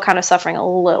still kind of suffering a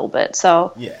little bit.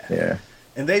 So yeah.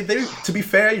 And they to be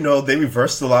fair, they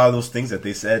reversed a lot of those things that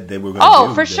they said they were going to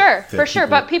do. For sure.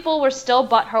 But people were still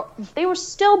butthurt. They were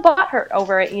still butthurt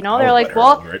over it. They're like,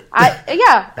 well,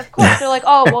 of course. They're like,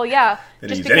 oh, well, yeah,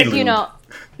 just because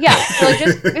yeah.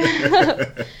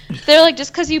 They're like,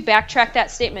 just because you backtrack that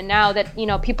statement now, that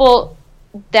people,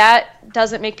 that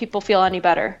doesn't make people feel any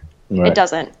better. Right. It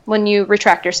doesn't. When you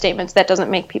retract your statements, that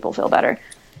doesn't make people feel better.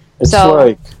 It's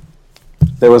like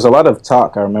there was a lot of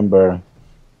talk, I remember,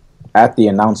 at the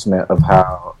announcement of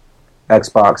how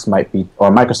Xbox might be, or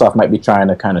Microsoft might be trying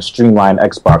to kind of streamline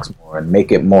Xbox more and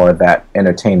make it more that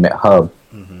entertainment hub.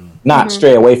 Not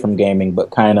stray away from gaming,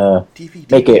 but kind of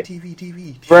make it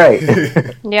right.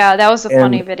 Yeah, that was a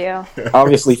funny video.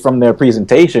 Obviously, from their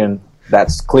presentation,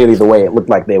 that's clearly the way it looked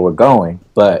like they were going,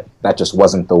 but that just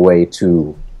wasn't the way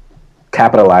to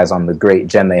capitalize on the great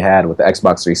gen they had with the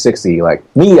Xbox 360. Like,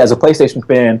 me as a PlayStation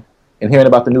fan and hearing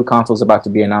about the new consoles about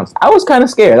to be announced, I was kind of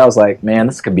scared. I was like, man,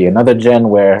 this could be another gen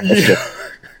where it's just,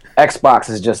 Xbox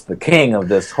is just the king of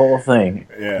this whole thing.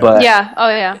 Yeah. But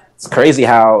it's crazy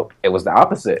how it was the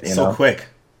opposite. So quick.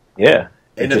 Yeah.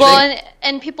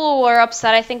 And people were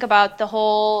upset, I think, about the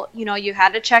whole, you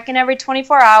had to check in every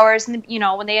 24 hours, and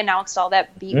when they announced all that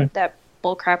that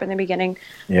bull crap in the beginning.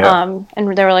 Yeah.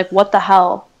 And they were like, what the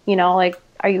hell? Like,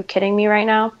 are you kidding me right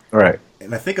now? Right.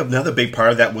 And I think another big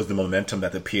part of that was the momentum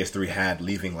that the PS3 had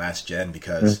leaving last gen,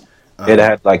 because it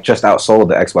had just outsold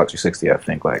the Xbox 360, I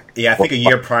think. I think a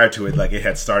year prior to it, it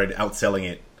had started outselling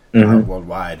it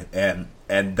worldwide, and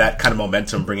that kind of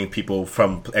momentum bringing people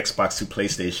from Xbox to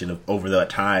PlayStation over that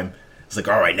time. It's like,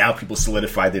 all right, now people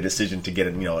solidified their decision to get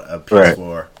a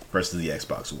PS4 versus the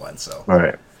Xbox One. So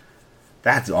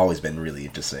that's always been really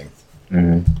interesting.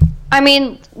 I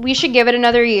mean, we should give it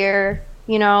another year.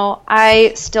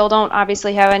 I still don't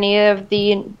obviously have any of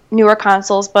the newer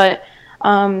consoles, but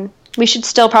We should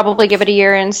still probably give it a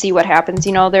year and see what happens.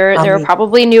 You know, there are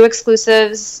probably new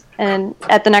exclusives and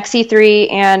at the next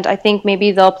E3, and I think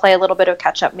maybe they'll play a little bit of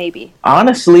catch up. Maybe.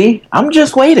 Honestly, I'm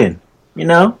just waiting. You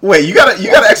know. Wait, you got an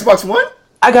Xbox One?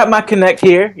 I got my Kinect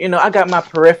here. You know, I got my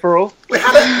peripheral. Wait,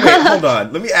 hold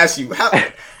on. Let me ask you.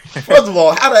 First of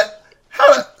all,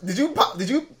 did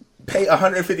you pay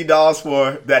 $150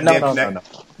 for that damn Kinect?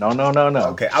 No.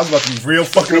 Okay, I was about to be real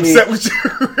fucking upset with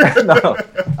you. No.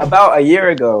 About a year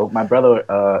ago, my brother,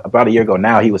 about a year ago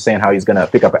now, he was saying how he's going to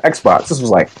pick up an Xbox. This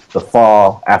was like the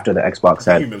fall after the Xbox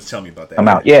had tell me about that. come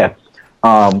out. Yeah.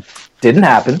 Didn't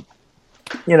happen.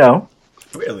 You know.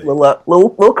 Really?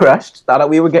 Little crushed. Thought that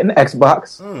we were getting an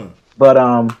Xbox. But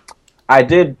I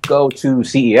did go to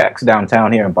CEX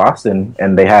downtown here in Boston,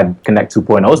 and they had Kinect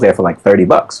 2.0s there for like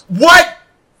 $30. What?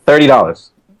 $30.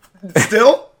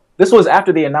 Still? This was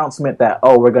after the announcement that,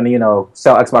 we're going to,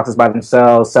 sell Xboxes by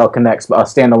themselves, sell Kinects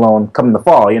standalone come in the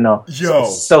fall, Yo.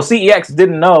 So CEX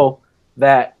didn't know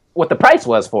what the price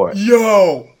was for it.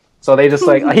 Yo. So they just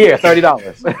like, here,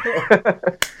 $30.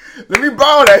 Let me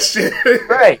borrow that shit.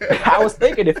 Right. I was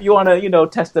thinking if you want to,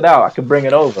 test it out, I could bring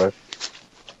it over.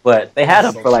 But they had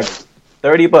them for like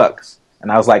 $30.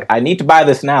 And I was like, I need to buy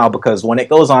this now because when it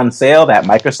goes on sale, that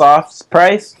Microsoft's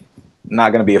price,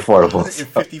 not going to be affordable.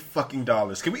 $150 fucking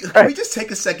dollars. Can we just take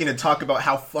a second and talk about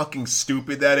how fucking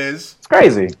stupid that is? It's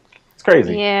crazy.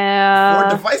 Yeah. For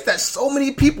a device that so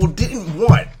many people didn't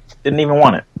want. Didn't even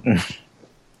want it.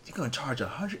 You're going to charge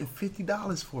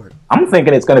 $150 for it. I'm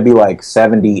thinking it's going to be like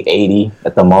 70, 80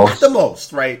 at the most. At the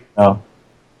most, right? No.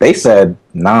 They said,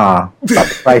 nah.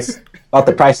 About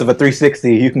the price of a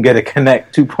 360, you can get a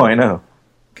Kinect 2.0.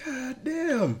 God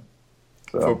damn.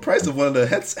 So, for the price of one of the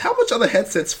headsets. How much are the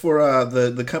headsets for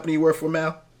the company you work for,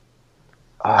 Mal?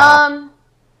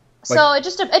 So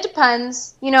it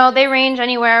depends. They range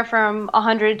anywhere from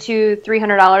 $100 to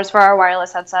 $300 for our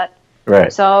wireless headset.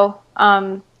 Right. So,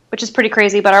 which is pretty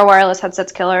crazy, but our wireless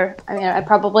headset's killer. I mean, I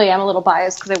probably am a little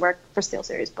biased because I work for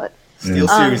SteelSeries, but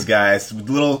SteelSeries, guys,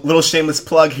 little shameless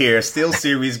plug here.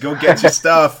 SteelSeries, go get your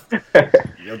stuff.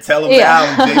 You'll tell them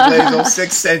now. J-Blaze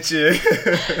 06 sent you.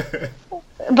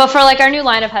 But for like our new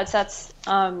line of headsets,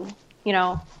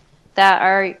 that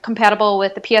are compatible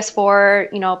with the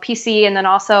PS4, PC, and then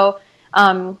also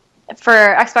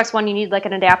for Xbox One, you need like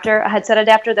a headset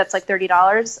adapter that's like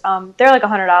 $30. They're like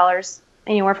 $100,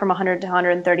 anywhere from $100 to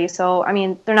 $130. So I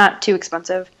mean, they're not too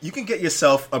expensive. You can get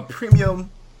yourself a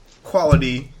premium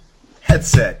quality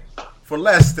headset for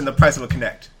less than the price of a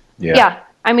Kinect. Yeah.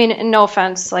 I mean, and no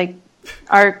offense, like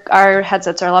our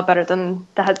headsets are a lot better than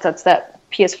the headsets that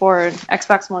PS4 and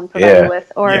Xbox One provide you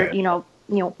with, or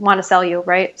want to sell you,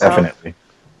 right? So. Definitely.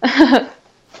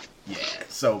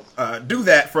 So do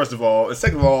that first of all. And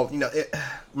second of all,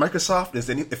 Microsoft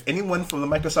if anyone from the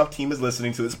Microsoft team is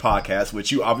listening to this podcast,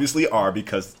 which you obviously are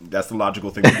because that's the logical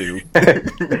thing to do.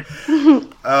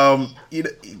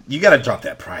 You got to drop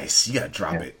that price. You got to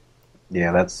drop it.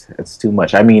 Yeah, it's too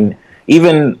much. I mean,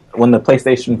 even when the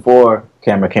PlayStation 4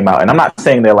 camera came out, and I'm not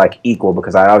saying they're like equal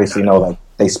because I obviously know like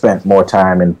they spent more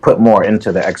time and put more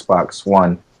into the Xbox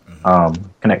One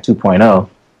Kinect 2.0.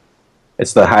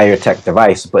 It's the higher tech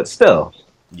device, but still.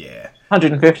 Yeah.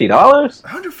 $150?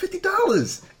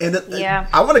 $150. And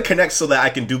I want to connect so that I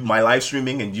can do my live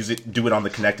streaming and do it on the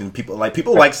Kinect, and people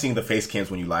like seeing the face cams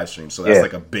when you live stream. So that's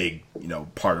like a big,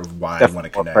 part of why I want to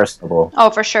connect. Personable. Oh,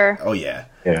 for sure. Oh yeah.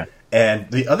 Yeah.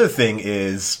 And the other thing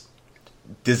is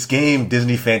this game,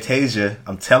 Disney Fantasia,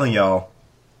 I'm telling y'all.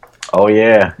 Oh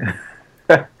yeah.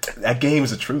 That game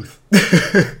is the truth.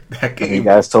 That game. You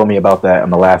guys told me about that on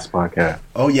the last podcast.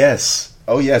 Oh yes.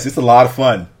 It's a lot of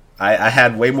fun. I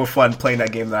had way more fun playing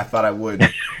that game than I thought I would.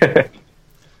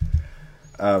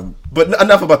 But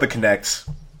enough about the Kinects.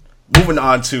 Moving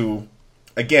on to,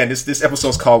 again, this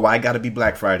episode's called Why I Gotta Be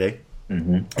Black Friday.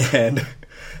 Mm-hmm. And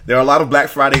there are a lot of Black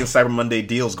Friday and Cyber Monday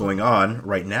deals going on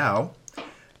right now.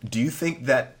 Do you think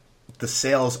that the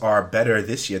sales are better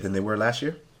this year than they were last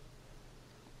year?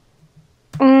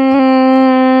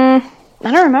 I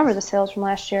don't remember the sales from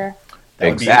last year.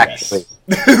 Exactly.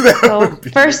 So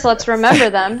first, let's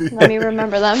remember them. Let me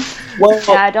remember them. Well,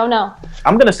 I don't know.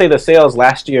 I'm going to say the sales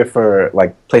last year for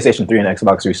like PlayStation 3 and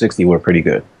Xbox 360 were pretty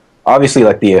good. Obviously,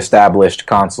 like the established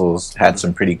consoles had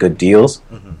some pretty good deals.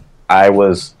 Mm-hmm. I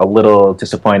was a little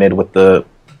disappointed with the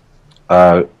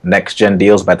next-gen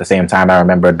deals, but at the same time, I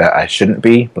remembered that I shouldn't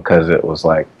be because it was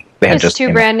like they had just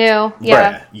too brand new.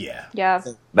 Yeah. Yeah.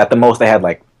 At the most, they had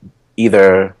like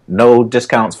either no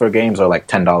discounts for games or like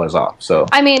 $10 off. So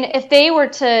I mean, if they were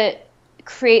to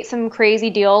create some crazy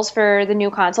deals for the new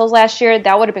consoles last year,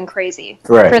 that would have been crazy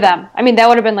Right. for them. I mean, that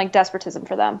would have been like despotism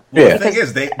for them. Yeah. The thing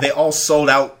is, they all sold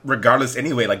out regardless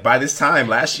anyway. Like, by this time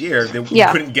last year, you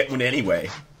couldn't get one anyway.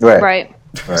 Right.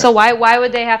 So why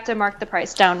would they have to mark the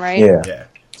price down, right? Yeah.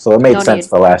 So it made sense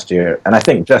for last year. And I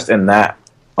think just in that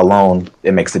alone,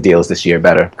 it makes the deals this year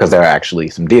better because there are actually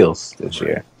some deals this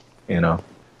year, you know.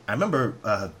 I remember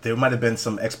there might have been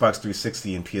some Xbox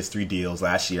 360 and PS3 deals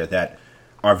last year that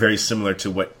are very similar to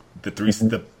what the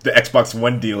Xbox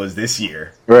One deal is this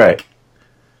year. Right.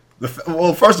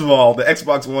 Well, first of all, the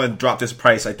Xbox One dropped its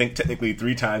price, I think, technically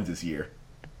 3 times this year.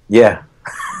 Yeah.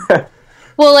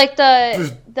 Well, like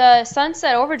the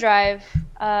Sunset Overdrive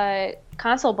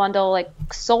console bundle, like,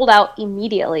 sold out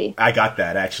immediately. I got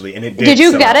that, actually, and it did. Did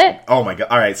you get it? Oh my god!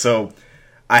 All right, so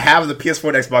I have the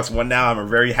PS4 and Xbox One now. I'm a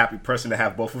very happy person to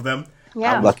have both of them.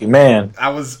 Yeah, lucky man. I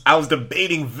was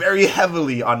debating very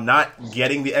heavily on not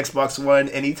getting the Xbox One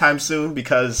anytime soon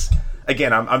because,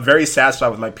 again, I'm very satisfied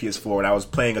with my PS4, and I was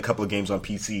playing a couple of games on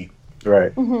PC.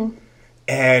 Right. Mm-hmm.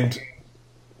 And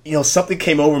something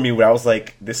came over me where I was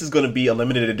like, "This is going to be a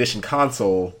limited edition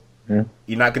console. Mm-hmm.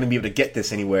 You're not going to be able to get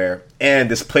this anywhere." And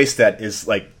this place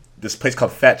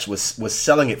called Fetch was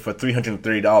selling it for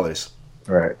 $330.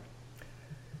 Right.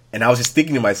 And I was just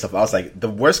thinking to myself, I was like, the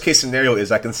worst case scenario is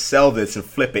I can sell this and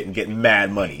flip it and get mad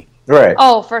money. Right.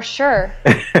 Oh, for sure.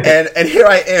 and here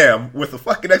I am with a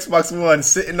fucking Xbox One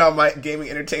sitting on my gaming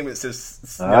entertainment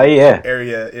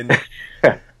area. And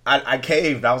I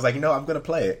caved. I was like, I'm going to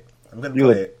play it.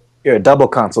 You're a double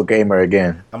console gamer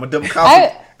again. I'm a double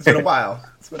console. It's been a while.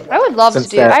 I would love to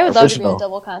be a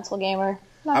double console gamer.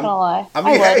 Not gonna lie. I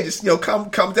mean, hey, just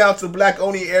come down to the Black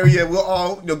Oni area. We'll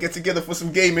all get together for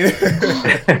some gaming.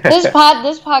 This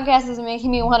podcast is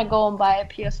making me want to go and buy a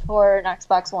PS4 and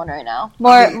Xbox One right now.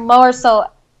 More so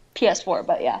PS4,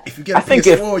 but yeah. If you get a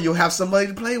PS4, you'll have somebody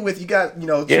to play with. You got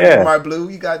Trinity Marc Blu.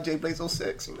 You got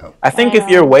JBlaze06. I think if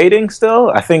you're waiting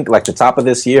still, I think like the top of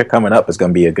this year coming up is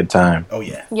gonna be a good time. Oh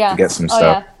yeah. To get some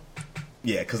stuff.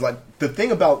 Yeah, because like the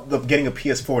thing about getting a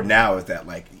PS4 now is that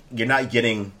like you're not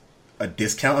getting a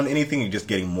discount on anything, you're just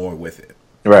getting more with it.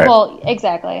 Right. Well,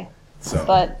 exactly. So,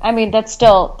 but I mean, that's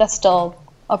still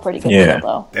a pretty good deal,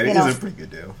 though. That is a pretty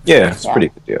good deal. Yeah, it's a pretty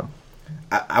good deal.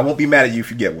 I won't be mad at you if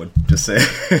you get one. Just say.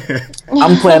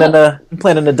 I'm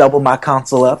planning to double my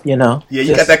console up. Yeah,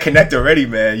 you got that Connect already,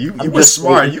 man. You were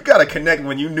smart. Waiting. You got a Connect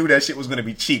when you knew that shit was going to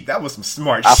be cheap. That was some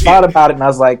smart shit. I thought about it and I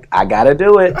was like, I gotta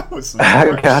do it.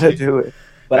 I gotta do it.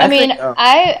 But I mean,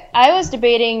 I was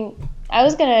debating. I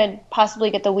was going to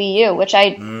possibly get the Wii U, which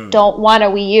I don't want a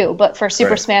Wii U, but for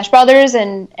Super Smash Brothers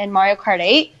and Mario Kart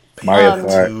 8,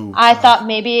 I thought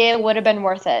maybe it would have been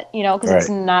worth it, because it's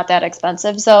not that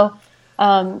expensive. So,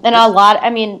 and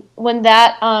when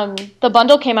that, the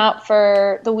bundle came out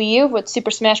for the Wii U with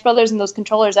Super Smash Brothers and those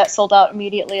controllers, that sold out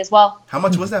immediately as well. How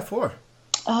much was that for?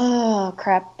 Oh,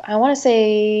 crap. I want to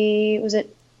say, was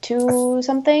it $2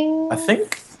 something?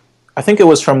 I think it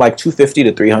was from like $250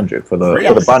 to $300 for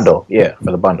the bundle. Yeah,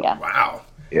 for the bundle. Yeah. Wow.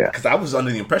 Yeah. Because I was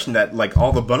under the impression that like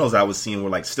all the bundles I was seeing were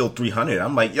like still $300.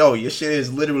 I'm like, yo, your shit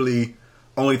is literally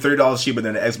only $30 cheaper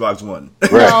than the Xbox One.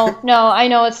 No, I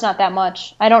know it's not that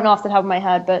much. I don't know off the top of my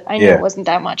head, but I knew it wasn't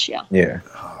that much. Yeah. Yeah.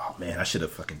 Oh man, I should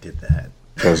have fucking did that.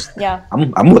 Yeah.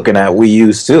 I'm looking at Wii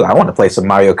U's too. I want to play some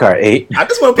Mario Kart 8. I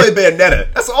just want to play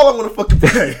Bayonetta. That's all I want to fucking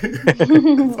play.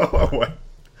 That's all I want.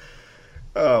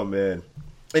 Oh man.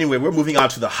 Anyway, we're moving on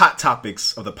to the hot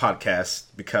topics of the podcast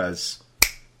because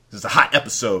this is a hot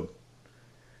episode.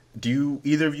 Do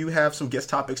either of you have some guest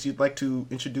topics you'd like to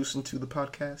introduce into the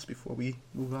podcast before we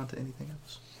move on to anything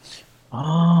else?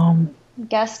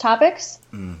 Guest topics?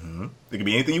 Mm-hmm. It could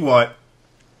be anything you want.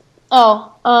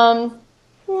 The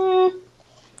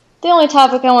only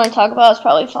topic I want to talk about is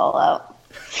probably Fallout.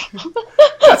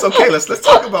 That's okay. Let's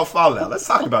talk about Fallout. Let's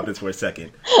talk about this for a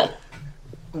second.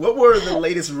 What were the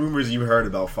latest rumors you heard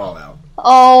about Fallout?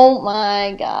 Oh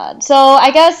my god. So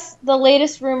I guess the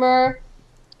latest rumor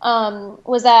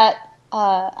was that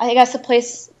I guess a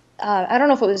place, I don't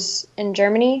know if it was in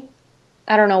Germany,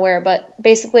 I don't know where, but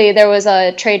basically there was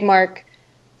a trademark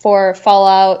for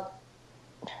Fallout.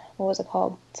 What was it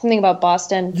called? Something about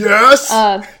Boston. Yes!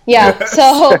 Yes.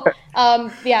 So,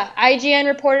 IGN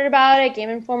reported about it, Game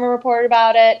Informer reported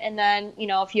about it, and then,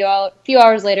 a few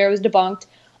hours later it was debunked.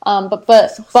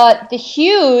 But the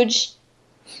huge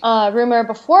rumor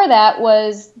before that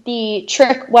was the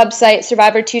trick website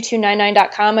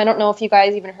Survivor2299.com. I don't know if you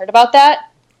guys even heard about that.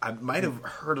 I might have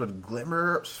heard a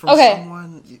glimmer from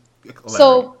someone.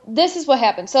 So this is what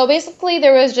happened. So basically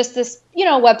there was just this,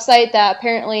 website that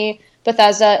apparently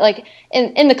Bethesda, like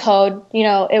in the code,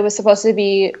 it was supposed to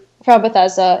be from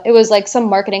Bethesda. It was like some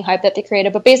marketing hype that they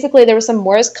created, but basically there was some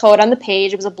Morse code on the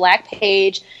page. It was a black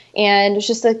page, and it was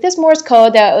just like this Morse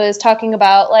code that was talking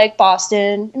about like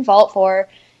Boston and Fallout 4,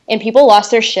 and people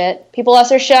lost their shit. People lost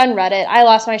their shit on Reddit. I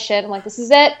lost my shit. I'm like, this is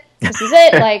it. This is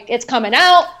it. Like, it's coming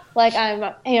out. Like,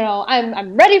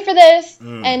 I'm ready for this.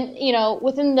 And,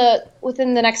 within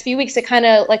the next few weeks, it kind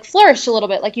of like flourished a little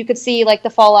bit. Like, you could see like the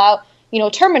Fallout,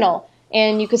 terminal.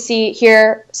 And you could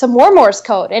hear some more Morse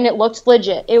code, and it looked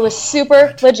legit. It was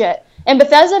super legit. And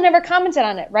Bethesda never commented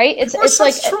on it, right? It's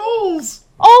like trolls.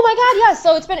 Oh my god, yeah.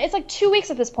 So it's like 2 weeks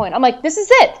at this point. I'm like, this is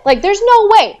it. Like, there's no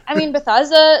way. I mean,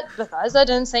 Bethesda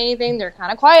didn't say anything. They're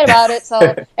kind of quiet about it. So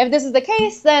if this is the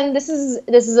case, then this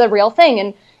is a real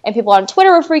thing. And people on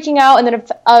Twitter were freaking out. And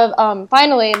then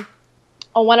finally,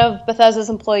 one of Bethesda's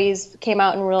employees came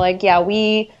out and were like, yeah,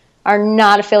 we are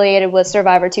not affiliated with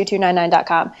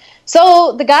Survivor2299.com.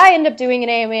 So the guy ended up doing an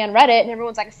AMA on Reddit, and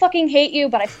everyone's like, I fucking hate you,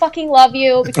 but I fucking love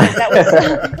you, because that was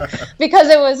because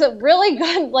it was a really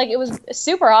good, like, it was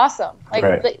super awesome. Like,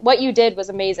 right. What you did was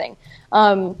amazing.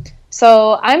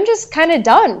 So I'm just kind of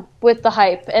done with the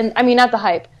hype, and I mean, not the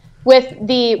hype, with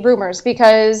the rumors,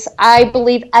 because I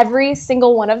believe every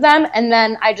single one of them, and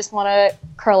then I just want to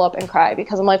curl up and cry,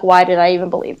 because I'm like, why did I even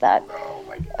believe that? Oh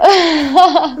my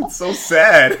god. It's so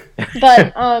sad.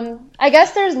 But I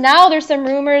guess there's some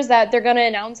rumors that they're going to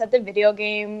announce at the video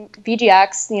game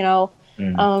VGX,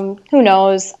 who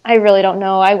knows? I really don't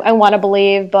know. I want to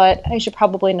believe, but I should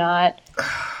probably not.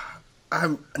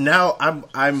 I'm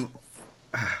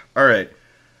all right.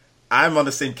 I'm on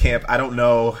the same camp. I don't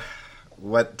know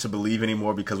what to believe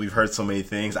anymore, because we've heard so many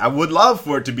things. I would love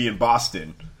for it to be in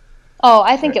Boston. Oh,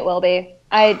 I think it will be.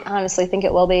 I honestly think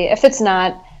it will be. If it's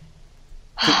not...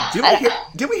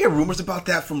 Did we hear rumors about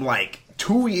that from like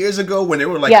 2 years ago, when they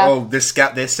were like, oh, they're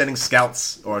sending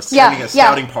scouts, or sending a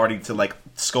scouting party to like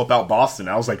scope out Boston?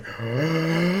 I was like,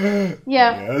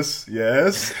 yes.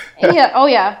 Yeah. Oh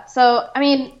yeah. So I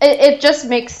mean, it just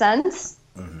makes sense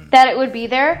that it would be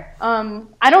there.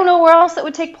 I don't know where else it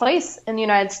would take place in the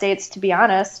United States, to be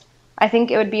honest. I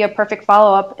think it would be a perfect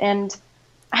follow-up, and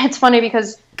it's funny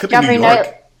because Jeffrey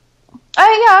Knight...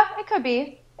 yeah, it could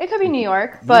be. It could be New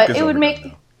York, but it would make...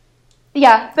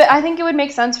 Yeah, but I think it would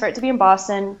make sense for it to be in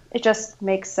Boston. It just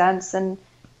makes sense. And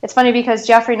it's funny because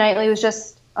Jeffrey Knightley was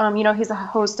just, he's a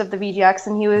host of the VGX,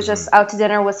 and he was just out to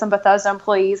dinner with some Bethesda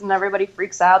employees, and everybody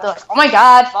freaks out. They're like, oh my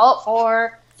god, Fallout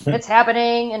 4, it's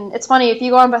happening. And it's funny, if you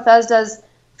go on Bethesda's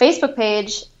Facebook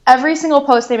page, every single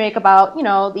post they make about,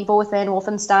 The Evil Within,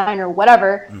 Wolfenstein, or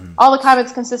whatever, all the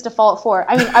comments consist of Fallout 4.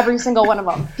 I mean, every single one of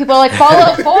them. People are like,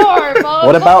 Fallout 4! Fallout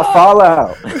what about 4?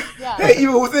 Fallout? Yeah. Hey,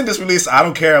 Evil Within just released. I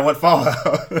don't care. I want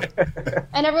Fallout.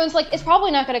 And everyone's like, it's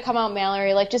probably not going to come out,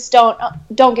 Mallory. Like, just don't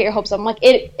get your hopes up. I'm like,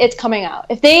 it's coming out.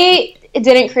 If they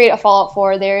didn't create a Fallout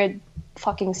 4, they're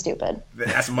fucking stupid.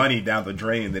 That's money down the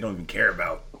drain they don't even care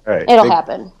about. Right. It'll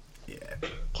happen. Yeah.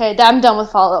 Okay, I'm done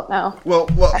with Fallout now. Well,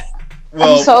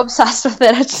 I'm so obsessed with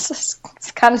it. It's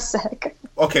kind of sick.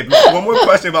 Okay, one more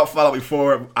question about Fallout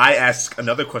before I ask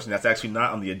another question that's actually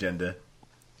not on the agenda.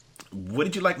 What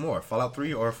did you like more, Fallout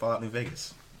 3 or Fallout New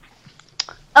Vegas?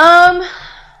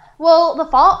 Well, the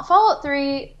Fallout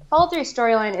 3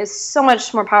 storyline is so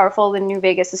much more powerful than New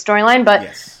Vegas' storyline, but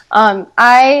yes.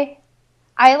 I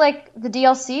like the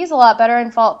DLCs a lot better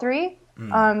in Fallout 3.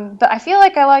 But I feel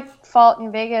like I like Fallout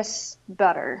New Vegas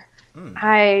better.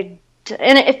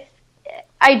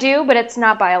 I do, but it's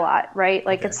not by a lot, right?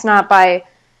 Like, It's not by,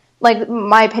 like,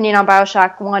 my opinion on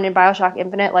BioShock 1 and BioShock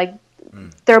Infinite, like,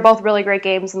 they're both really great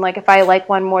games, and, like, if I like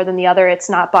one more than the other, it's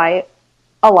not by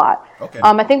a lot. Okay.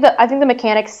 I think the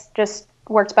mechanics just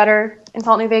worked better in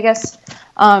Fallout New Vegas.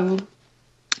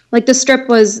 Like, the strip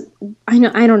was, I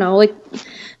don't know, like,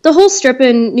 the whole strip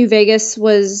in New Vegas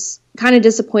was kind of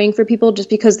disappointing for people, just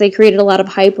because they created a lot of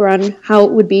hype around how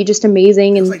it would be just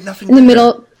amazing, and like in the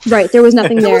middle... Right, there was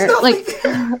nothing there.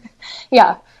 Nothing.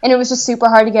 Yeah, and it was just super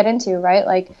hard to get into, right?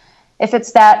 Like, if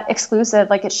it's that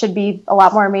exclusive, like, it should be a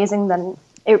lot more amazing than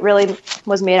it really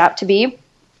was made out to be.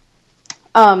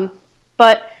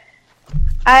 But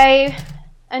I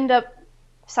end up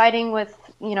siding with,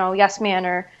 Yes Man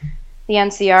or the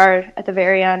NCR at the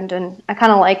very end, and I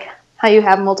kind of like how you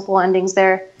have multiple endings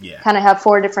there. Yeah. Kind of have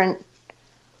four different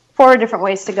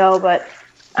ways to go, but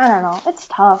I don't know. It's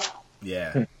tough.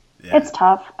 Yeah. Yeah. It's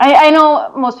tough. I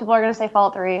know most people are going to say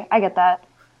Fallout 3. I get that.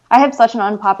 I have such an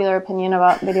unpopular opinion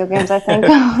about video games, I think.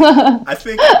 I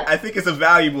think it's a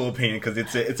valuable opinion, because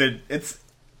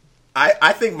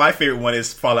I think my favorite one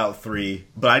is Fallout 3,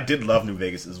 but I did love New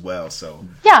Vegas as well. So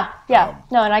yeah.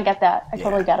 No, and I get that. I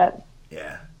totally get it.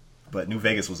 Yeah, but New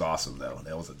Vegas was awesome though.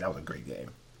 That was a great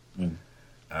game.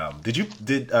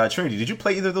 Trinity? Did you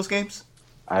play either of those games?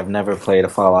 I've never played a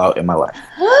Fallout in my life.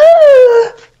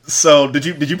 So did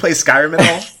you play Skyrim at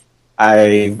all?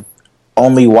 I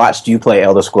only watched you play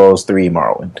Elder Scrolls 3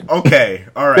 Morrowind. Okay,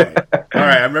 all right.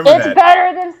 I remember it's that.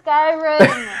 better than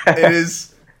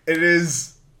Skyrim. It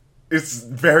is. It's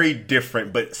very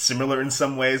different, but similar in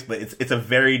some ways. But it's a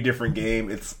very different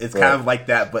game. It's kind of like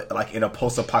that, but like in a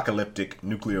post-apocalyptic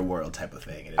nuclear world type of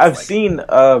thing. I've seen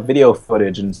video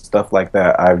footage and stuff like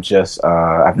that.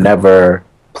 I've never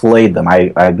played them.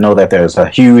 I know that there's a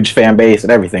huge fan base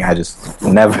and everything. I just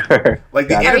never like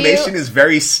the animation is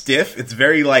very stiff. It's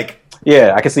very like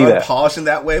I can see that polished in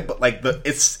that way. But like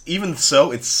it's so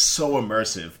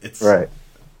immersive. It's right.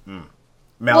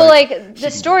 Mallory, well, like the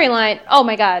storyline. Oh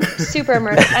my god, super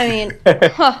immersive. I mean,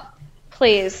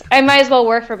 please, I might as well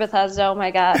work for Bethesda. Oh my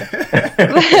god,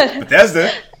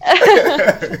 Bethesda.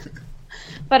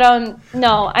 But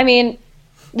no, I mean,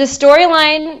 the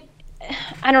storyline.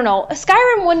 I don't know.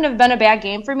 Skyrim wouldn't have been a bad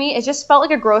game for me. It just felt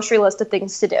like a grocery list of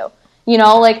things to do. You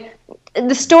know, like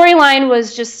the storyline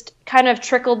was just kind of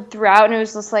trickled throughout, and it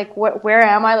was just like, where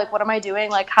am I? Like, what am I doing?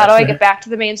 Like, how do I get back to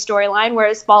the main storyline?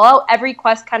 Whereas Fallout, every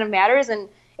quest kind of matters, and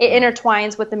it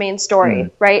intertwines with the main story,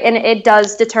 right? And it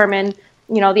does determine,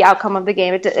 the outcome of the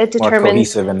game. It determines more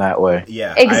cohesive in that way.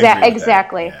 Yeah,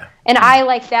 exactly. Yeah. And I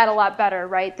like that a lot better,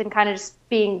 right, than kind of just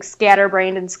being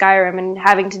scatterbrained in Skyrim and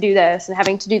having to do this and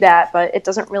having to do that, but it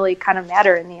doesn't really kind of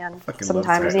matter in the end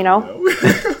sometimes, I love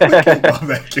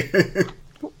that game.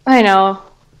 I know.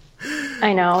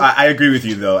 I agree with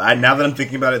you, though. Now that I'm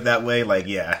thinking about it that way, like,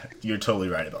 yeah, you're totally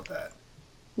right about that.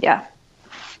 Yeah.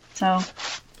 So.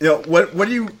 What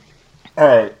do you... All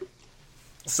right.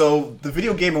 So, the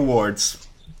Video Game Awards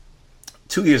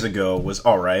 2 years ago was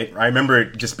all right. I remember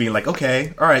it just being like,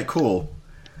 okay, all right, cool.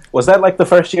 Was that like the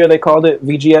first year they called it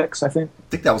VGX, I think? I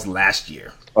think that was last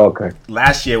year. Okay.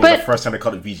 Last year was the first time they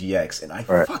called it VGX, and I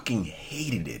fucking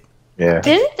hated it. Yeah.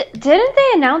 Didn't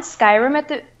they announce Skyrim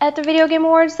at the Video Game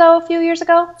Awards though a few years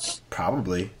ago?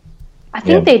 Probably. I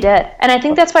think they did, and I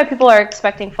think that's why people are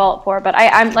expecting Fallout 4. But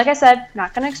I'm like I said,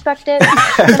 not going to expect it.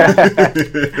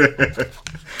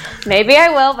 Maybe I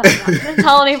will, but I'm not going to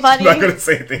tell anybody. I'm not going to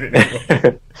say anything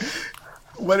anymore.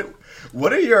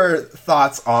 What are your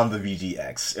thoughts on the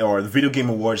VGX or the Video Game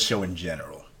Awards show in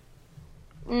general?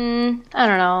 I don't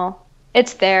know.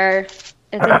 It's there. It's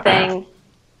a thing.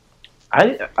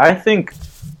 I think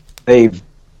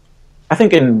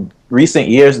in recent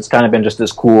years it's kind of been just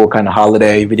this cool kind of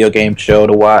holiday video game show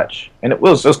to watch, and it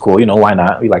was just cool. Why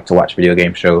not? We like to watch video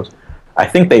game shows. I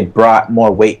think they brought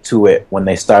more weight to it when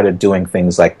they started doing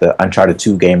things like the Uncharted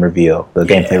 2 game reveal, the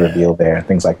gameplay reveal there, and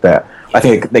things like that. I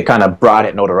think they kind of brought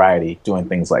it notoriety doing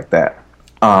things like that.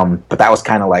 But that was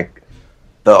kind of like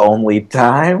the only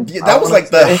time. Yeah, that was like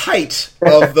the height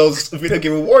of those video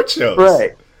game award shows.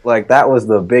 Right. Like, that was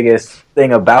the biggest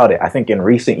thing about it. I think in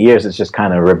recent years it's just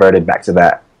kind of reverted back to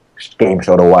that game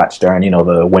show to watch during,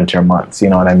 the winter months. You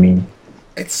know what I mean?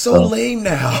 It's so lame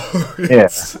now.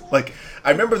 It's like, I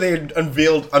remember they had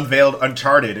unveiled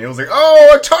Uncharted, and it was like,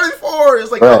 oh, Uncharted 4! It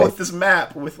was like, oh, it's this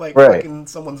map with, like, fucking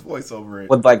someone's voice over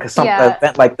it. With, like, some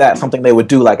event like that, something they would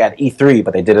do, like, at E3,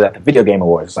 but they did it at the Video Game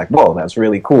Awards. It's like, whoa, that's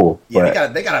really cool. Yeah,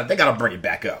 but, they gotta bring it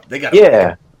back up. They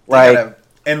gotta,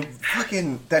 and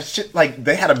fucking that shit, like,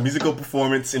 they had a musical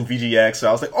performance in VGX, so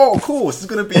I was like, oh, cool, this is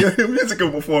gonna be a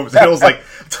musical performance. And it was, like,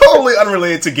 totally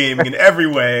unrelated to gaming in every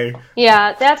way.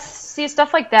 Yeah,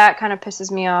 stuff like that kind of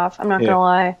pisses me off. I'm not gonna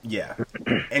lie. Yeah.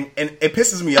 And it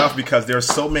pisses me off because there are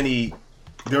so many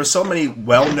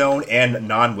well-known and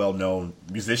non-well-known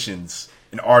musicians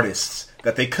and artists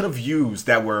that they could have used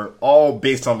that were all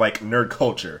based on, like, nerd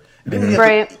culture. It didn't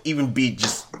have to even be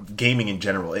just gaming in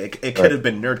general. It could have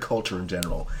been nerd culture in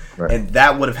general. Right. And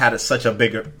that would have had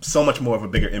so much more of a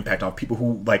bigger impact on people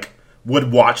who, like,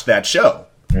 would watch that show.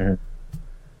 Mm-hmm.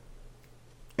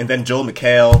 And then Joel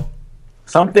McHale.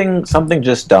 Something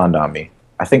just dawned on me.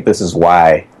 I think this is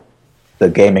why the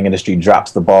gaming industry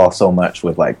drops the ball so much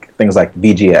with, like, things like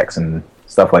VGX and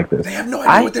stuff like this. They have no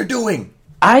idea what they're doing.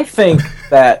 I think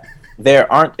that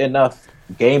there aren't enough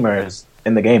gamers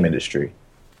in the game industry,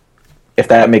 if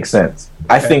that makes sense.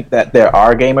 Okay. I think that there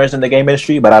are gamers in the game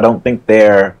industry, but I don't think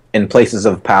they're in places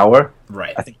of power.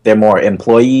 Right. I think they're more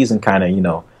employees and kind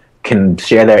of, can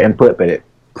share their input, but it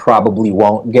probably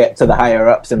won't get to the higher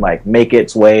ups and, like, make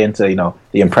its way into,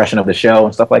 the impression of the show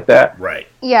and stuff like that. Right.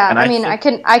 Yeah, and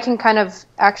I can kind of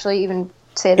actually even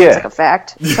say that's like a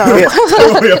fact. So.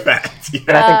 Totally a fact. Yeah.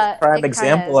 And I think the prime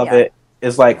example of it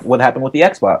is, like, what happened with the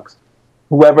Xbox.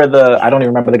 Whoever I don't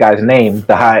even remember the guy's name,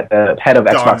 the head of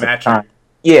Xbox at the time.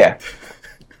 Yeah.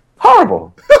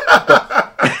 Horrible.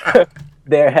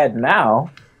 Their head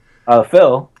now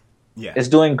Phil, Yeah. is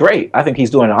doing great. I think he's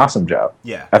doing an awesome job.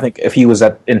 Yeah. I think if he was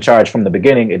in charge from the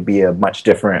beginning, it'd be a much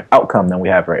different outcome than we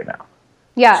have right now.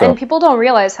 Yeah, So- and people don't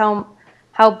realize how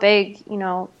big,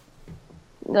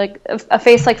 like a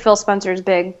face like Phil Spencer is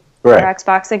big for Right.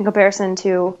 Xbox in comparison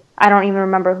to, I don't even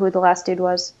remember who the last dude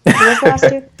was. Who was the last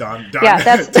dude? Don. Yeah,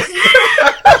 that's.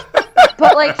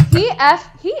 But like he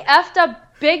effed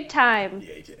up big time.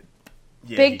 Yeah, he did.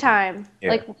 Yeah, Big he did. time. Yeah.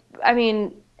 Like, I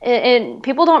mean, and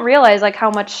people don't realize like how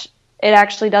much it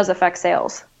actually does affect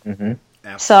sales. Mm-hmm.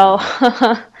 So,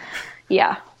 Absolutely.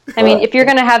 yeah. I mean, if you're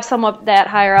gonna have someone that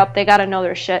higher up, they got to know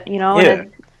their shit, Yeah.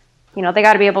 and they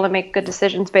got to be able to make good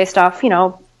decisions based off,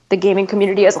 the gaming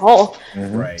community as a whole.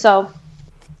 Right. So,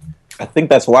 I think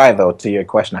that's why, though, to your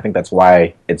question, I think that's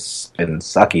why it's been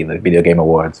sucky, the Video Game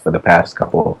Awards, for the past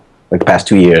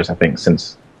 2 years, I think,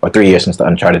 3 years since the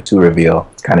Uncharted 2 reveal.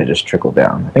 It's kind of just trickled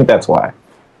down. I think that's why.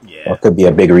 Yeah. Or it could be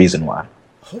a big reason why.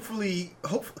 Hopefully,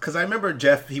 because I remember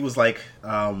Jeff. He was like,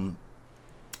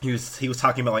 he was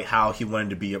talking about like how he wanted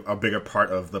to be a bigger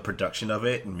part of the production of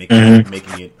it and making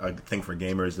it a thing for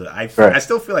gamers. That I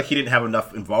still feel like he didn't have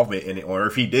enough involvement in it, or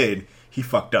if he did, he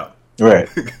fucked up. Right.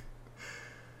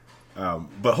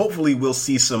 But hopefully, we'll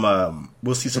see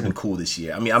something cool this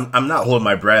year. I mean, I'm not holding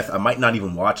my breath. I might not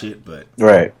even watch it, but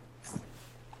Right.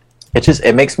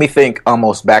 It makes me think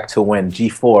almost back to when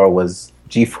G4 was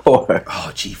G4.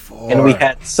 oh, G4, And we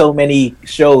had so many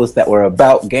shows that were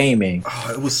about gaming.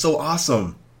 oh, it was so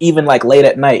awesome. Even like late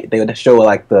at night, they would show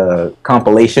like the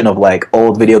compilation of like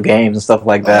old video games and stuff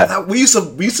like that. We used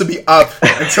to be up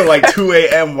until like 2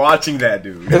 a.m. watching that,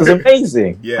 dude. It was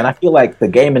amazing. Yeah. And I feel like the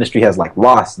game industry has like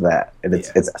lost that. And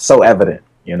it's so evident,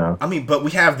 I mean, but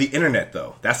we have the internet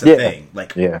though. That's the thing.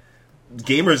 Like,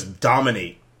 gamers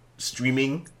dominate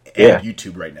streaming and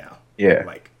YouTube right now. Yeah.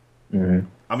 Like,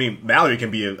 I mean, Mallory can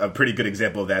be a pretty good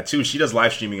example of that too. She does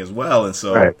live streaming as well, and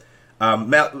so. Right.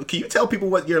 Mal, can you tell people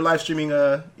what your live streaming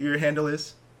your handle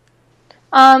is?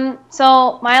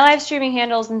 so my live streaming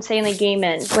handle is Insanely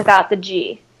Gaming without the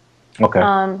G. Okay.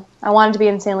 I wanted to be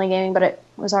Insanely Gaming, but it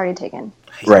was already taken.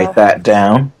 Write that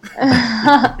down.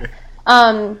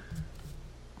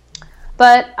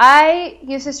 But I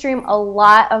used to stream a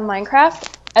lot of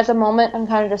Minecraft. At the moment, I'm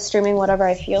kind of just streaming whatever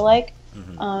I feel like.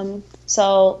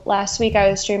 So last week I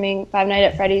was streaming Five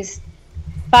Nights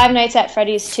at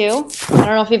Freddy's 2. I don't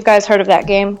know if you guys heard of that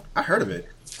game. I heard of it.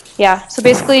 Yeah, so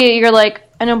basically you're like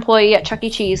an employee at Chuck E.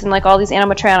 Cheese, and like all these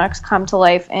animatronics come to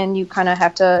life, and you kind of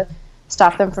have to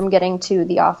stop them from getting to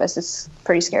the office. It's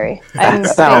pretty scary. I'm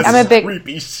a big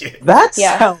creepy shit. That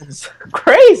sounds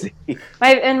crazy.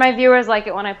 My viewers like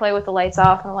it when I play with the lights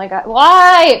off, and I'm like,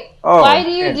 why? Oh, why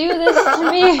do you do this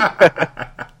to me?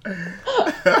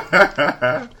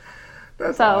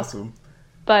 That's awesome.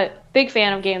 But big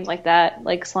fan of games like that,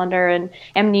 like Slender and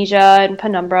Amnesia and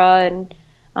Penumbra, and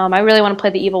I really want to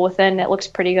play The Evil Within. It looks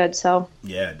pretty good, so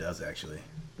Yeah, it does actually.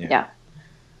 yeah.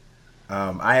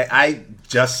 I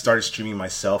just started streaming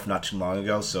myself not too long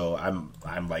ago, so I'm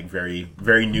like very,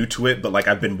 very new to it. But like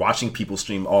I've been watching people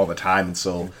stream all the time, and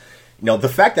so the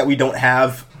fact that we don't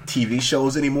have TV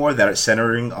shows anymore that are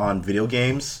centering on video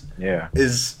games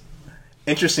is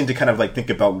interesting to kind of like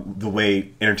think about the way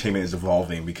entertainment is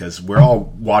evolving, because we're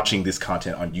all watching this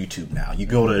content on YouTube now. You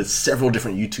go to several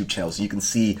different YouTube channels, you can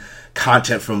see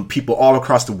content from people all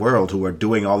across the world who are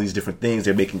doing all these different things.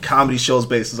 They're making comedy shows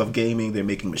based off gaming, they're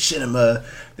making machinima,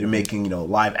 they're making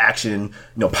live action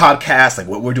podcasts like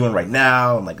what we're doing right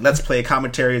now, and like let's play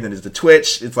commentary. Then there's the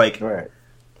Twitch. It's like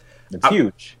it's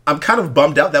huge. I'm kind of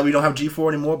bummed out that we don't have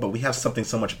G4 anymore, but we have something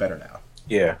so much better now.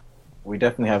 Yeah. We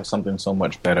definitely have something so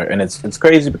much better. And it's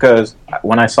crazy because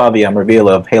when I saw the reveal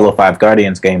of Halo 5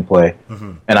 Guardians gameplay,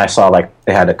 and I saw like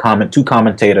they had two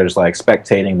commentators like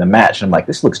spectating the match, and I'm like,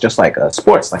 this looks just like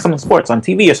sports on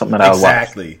TV or something that I would watch.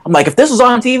 Exactly. I'm like, if this was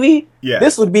on TV,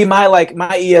 this would be my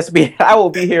ESPN. I will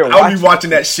be here. I'll be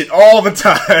watching that shit all the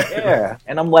time. Yeah.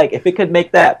 And I'm like, if it could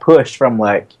make that push from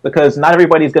because not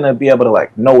everybody's gonna be able to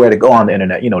know where to go on the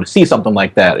internet, to see something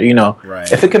like that.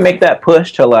 Right. If it could make that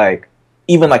push to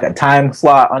even a time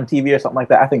slot on TV or something like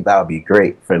that, I think that would be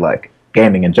great for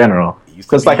gaming in general.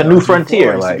 Because a new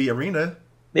frontier, used to be Arena.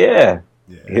 Yeah.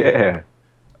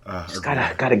 Just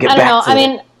gotta get back. I don't know. To I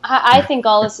mean, I think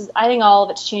all of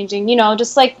it's changing.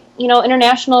 Just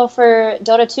international for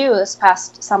Dota 2 this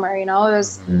past summer. It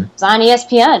was on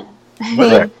ESPN.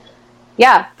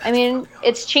 Yeah. I mean,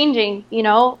 it's changing.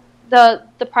 The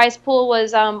prize pool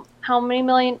was how many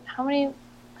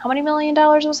million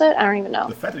dollars was it? I don't even know.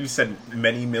 The fact that you said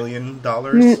many $1 million.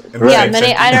 Yeah,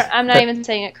 many. I'm not even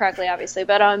saying it correctly, obviously,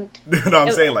 but no,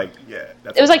 I'm saying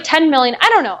it was like 10 million. I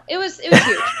don't know. It was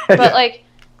huge, but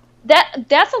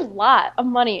that's a lot of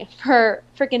money for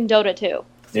freaking Dota 2.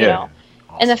 You know,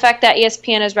 Awesome. and the fact that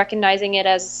ESPN is recognizing it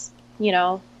as, you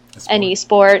know, an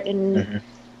esport and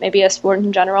maybe a sport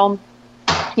in general,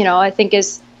 you know, I think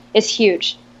is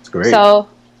huge. It's great. So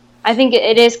I think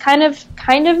it is kind of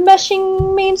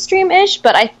meshing mainstream-ish,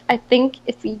 but I think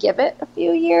if we give it a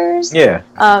few years, Yeah.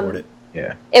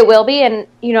 it will be. And,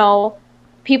 you know,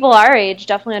 people our age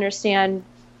definitely understand,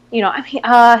 you know, I mean,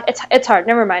 it's hard.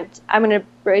 Never mind. I'm going to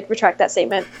retract that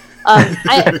statement.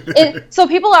 So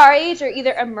people our age are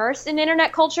either immersed in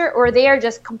internet culture or they are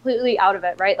just completely out of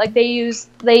it, right? Like they use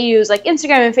like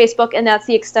Instagram and Facebook, and that's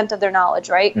the extent of their knowledge,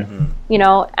 right? You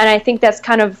know, and I think that's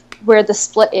kind of where the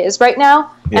split is right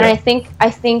now. And I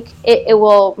think it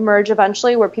will merge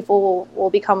eventually, where people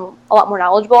will become a lot more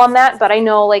knowledgeable on that. But I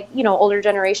know, like, you know, older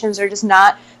generations are just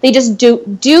not. They just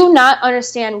do not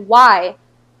understand why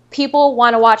people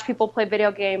want to watch people play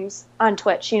video games on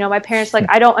Twitch. You know, my parents, like,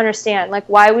 I don't understand. Like,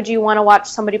 why would you want to watch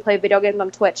somebody play video games on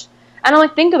Twitch? I don't,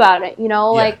 like, think about it, you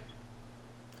know? Like,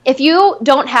 if you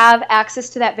don't have access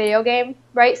to that video game,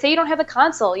 right? Say you don't have the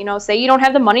console, you know? Say you don't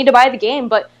have the money to buy the game,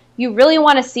 but you really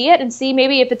want to see it and see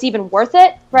maybe if it's even worth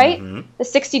it, right? The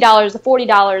 $60, the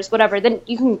 $40, whatever, then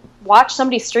you can watch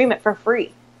somebody stream it for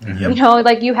free. You know,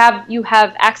 like, you have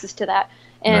access to that.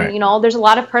 And, you know, there's a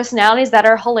lot of personalities that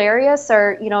are hilarious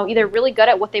or, you know, either really good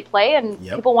at what they play and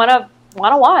people want to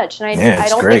watch. And I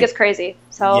don't think it's crazy.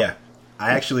 So yeah,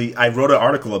 I wrote an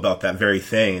article about that very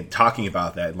thing, talking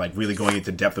about that, like really going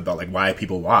into depth about like why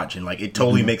people watch. And like, it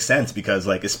totally makes sense because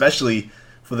like, especially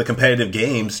for the competitive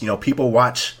games, you know, people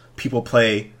watch people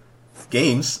play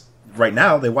games right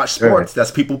now. They watch sports. That's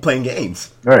people playing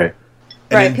games. Right.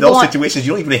 And in those situations,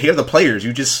 you don't even hear the players.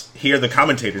 You just hear the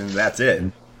commentators and that's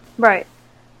it. Right.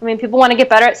 I mean, people want to get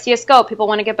better at CSGO. People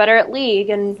want to get better at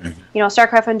League and, you know,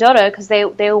 StarCraft and Dota because they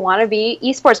want to be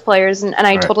esports players. And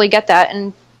I totally get that.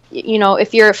 And, you know,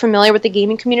 if you're familiar with the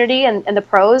gaming community and the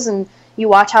pros and you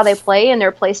watch how they play and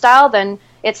their play style, then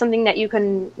it's something that you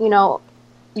can, you know,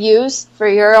 use for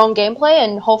your own gameplay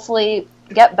and hopefully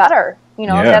get better. You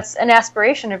know, if that's an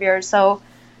aspiration of yours. So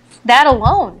that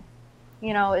alone,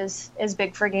 you know, is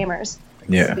big for gamers.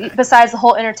 Yeah. Besides the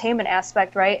whole entertainment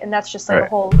aspect, right? And that's just like a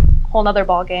whole nother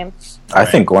ball game. I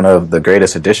think one of the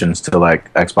greatest additions to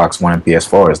like Xbox One and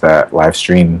PS4 is that live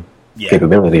stream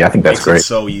capability. I think that's great. It's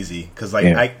so easy because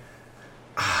like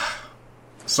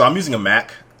so I'm using a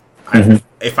Mac.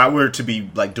 If I were to be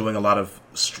like doing a lot of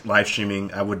live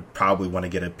streaming, I would probably want to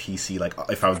get a PC. Like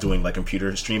if I was doing like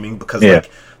computer streaming, because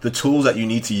like the tools that you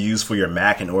need to use for your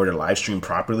Mac in order to live stream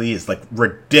properly is like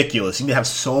ridiculous. You need to have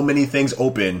so many things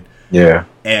open. Yeah,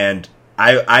 and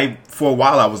I for a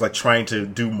while I was like trying to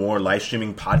do more live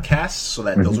streaming podcasts so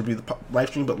that those would be the live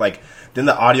stream, but like then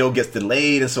the audio gets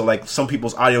delayed, and so like some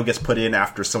people's audio gets put in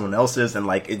after someone else's, and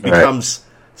like it becomes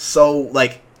so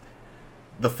like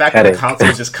the fact that the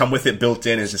consoles just come with it built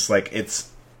in is just like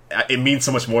it means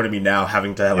so much more to me now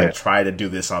having to like try to do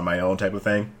this on my own type of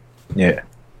thing. Yeah.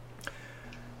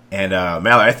 And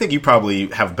Mallory, I think you probably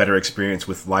have better experience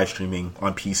with live streaming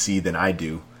on PC than I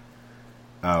do.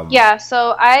 Yeah,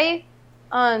 so I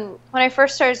when I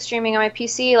first started streaming on my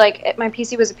PC, like my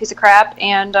PC was a piece of crap,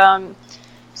 and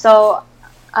so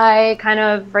I kind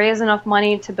of raised enough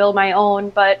money to build my own,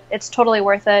 but it's totally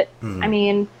worth it. I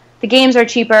mean, the games are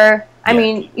cheaper. I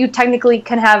mean, you technically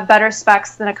can have better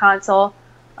specs than a console.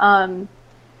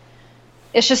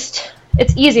 It's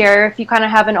easier if you kind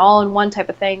of have an all-in-one type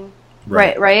of thing,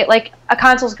 right? Like a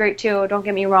console's great too. Don't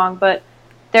get me wrong, but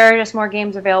there are just more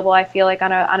games available. I feel like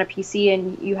on a PC,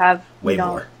 and you have way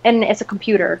more, and it's a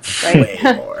computer, right?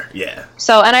 Way more, yeah.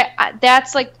 So, and I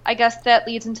that's like I guess that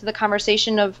leads into the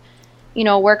conversation of, you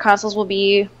know, where consoles will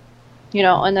be, you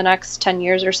know, in the next 10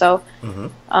 years or so.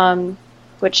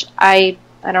 Which I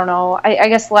don't know. I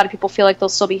guess a lot of people feel like they'll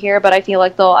still be here, but I feel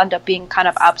like they'll end up being kind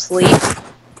of obsolete.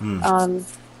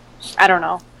 I don't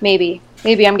know. Maybe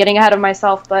I'm getting ahead of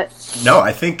myself, but no,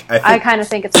 I think I kind of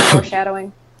think it's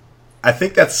foreshadowing. I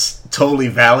think that's totally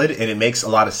valid, and it makes a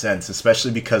lot of sense, especially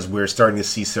because we're starting to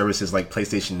see services like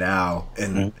PlayStation Now,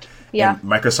 and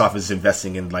Microsoft is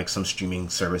investing in like some streaming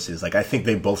services. Like I think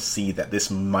they both see that this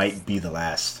might be the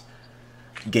last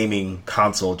gaming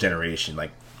console generation, like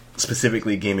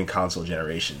specifically gaming console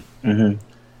generation.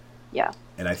 Yeah.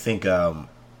 And I think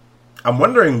I'm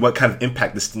wondering what kind of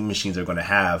impact the Steam machines are going to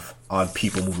have on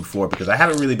people moving forward, because I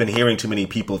haven't really been hearing too many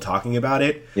people talking about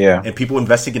it. Yeah. And people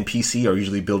investing in PC are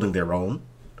usually building their own.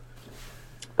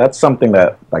 That's something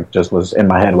that like just was in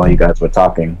my head while you guys were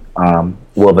talking.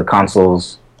 Will the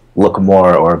consoles look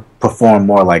more or perform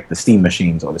more like the Steam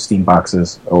machines or the Steam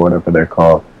boxes or whatever they're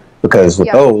called? Because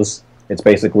with those, It's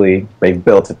basically they've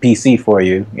built a PC for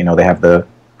you. You know, they have the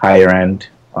higher end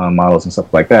models and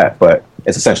stuff like that, but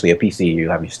it's essentially a PC. You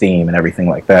have your Steam and everything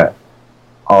like that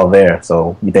all there.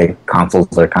 So you think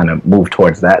consoles are kind of moved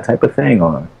towards that type of thing,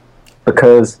 or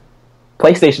because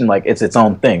PlayStation, like, it's its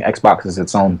own thing. Xbox is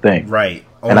its own thing. Right.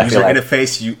 And Own user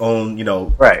interface, you own,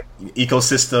 right,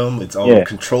 ecosystem, its own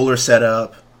controller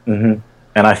setup. Mm-hmm.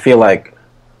 And I feel like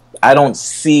I don't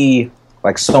see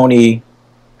Sony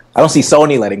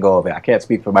letting go of it. I can't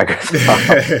speak for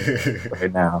Microsoft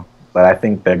right now, but I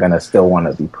think they're gonna still want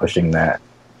to be pushing that.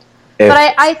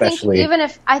 But I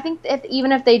think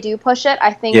even if they do push it,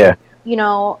 I think a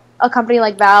company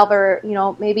like Valve, or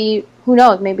maybe, who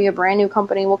knows, maybe a brand new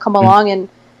company will come along and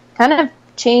kind of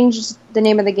change the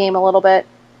name of the game a little bit.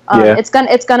 It's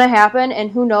gonna happen,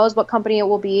 and who knows what company it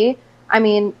will be. I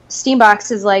mean,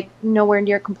 Steambox is like nowhere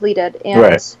near completed,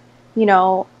 and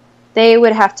they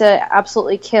would have to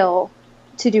absolutely kill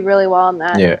to do really well on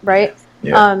that, right?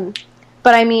 Yeah.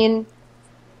 But I mean,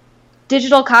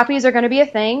 digital copies are going to be a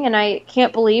thing, and I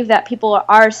can't believe that people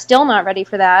are still not ready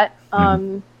for that.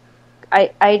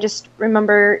 I just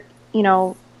remember,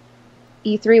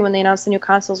 E3 when they announced the new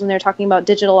consoles, when they were talking about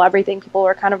digital everything, people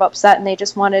were kind of upset, and they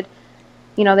just wanted,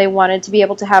 they wanted to be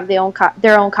able to have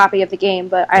their own copy of the game.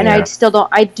 But I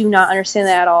do not understand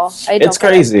that at all. It's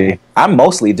crazy. I'm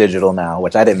mostly digital now,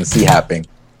 which I didn't see happening.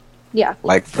 Yeah.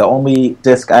 Like, the only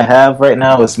disc I have right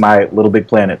now is my Little Big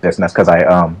Planet disc, and that's because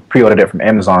I pre-ordered it from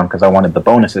Amazon because I wanted the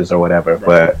bonuses or whatever. Right.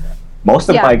 But most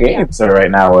of my games right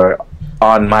now are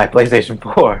on my PlayStation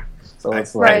 4. So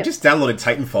it's I just downloaded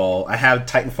Titanfall. I have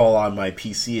Titanfall on my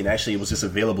PC, and actually it was just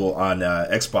available on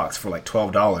Xbox for like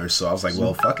 $12. So I was like,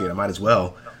 well, fuck it, I might as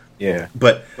well. Yeah.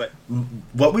 But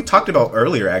what we talked about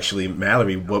earlier, actually,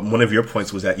 Mallory, one of your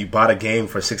points was that you bought a game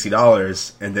for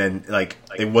 $60, and then like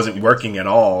it wasn't working at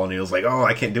all, and it was like, oh,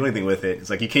 I can't do anything with it. It's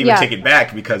like you can't even take it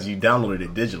back because you downloaded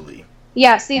it digitally.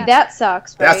 Yeah, see, that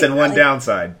sucks. Right? That's the one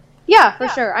downside. Yeah, for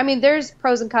sure. I mean, there's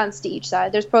pros and cons to each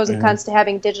side. There's pros and cons to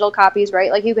having digital copies,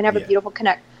 right? Like, you can have a beautiful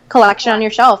collection on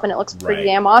your shelf, and it looks pretty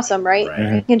damn awesome,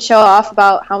 right? You can show off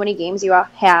about how many games you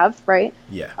have, right?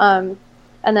 Yeah. And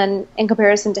then in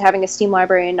comparison to having a Steam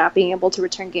library and not being able to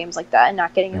return games like that and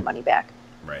not getting your money back.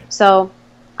 Right. So,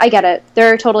 I get it.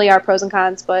 There totally are pros and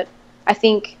cons, but I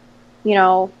think,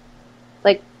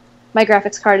 like, my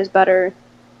graphics card is better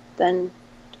than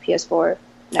the PS4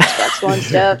 and Xbox One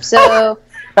stuff, so...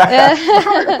 But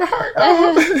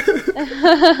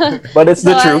it's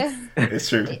the truth. It's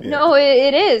true. Yeah. No,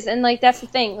 it is, and like that's the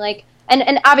thing. Like,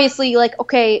 and obviously, like,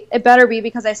 okay, it better be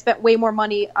because I spent way more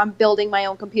money on building my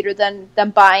own computer than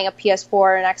buying a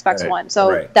PS4 and Xbox One.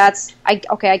 So that's I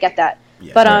get that.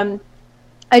 Yeah, but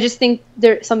I just think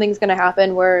something's going to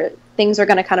happen where things are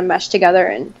going to kind of mesh together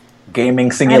and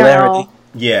gaming singularity.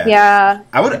 Yeah.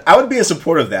 I would be in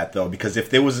support of that though, because if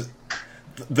there was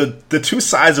the two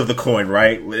sides of the coin,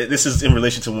 right? This is in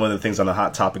relation to one of the things on the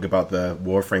hot topic about the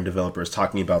Warframe developers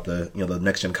talking about the the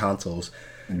next gen consoles.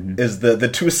 Is the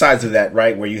two sides of that,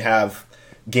 right? Where you have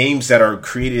games that are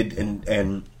created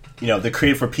and they're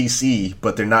created for PC,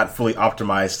 but they're not fully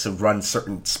optimized to run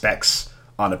certain specs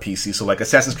on a PC. So like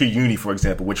Assassin's Creed Unity, for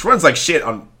example, which ran like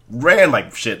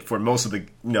shit for most of the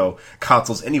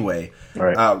consoles anyway.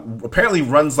 Right. Apparently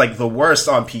runs like the worst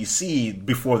on PC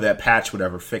before that patch would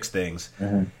ever fix things.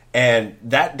 And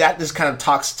that just kind of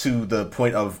talks to the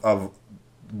point of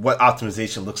what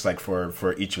optimization looks like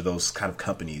for each of those kind of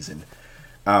companies. And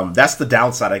that's the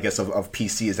downside, I guess, of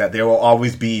PC, is that there will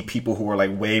always be people who are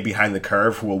like way behind the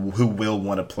curve who will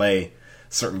want to play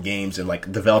certain games, and like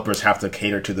developers have to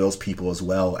cater to those people as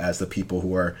well as the people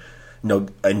who are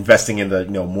investing in the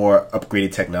more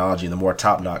upgraded technology and the more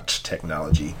top-notch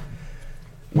technology.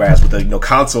 Whereas with the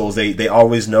consoles, they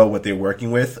always know what they're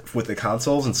working with the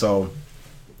consoles, and so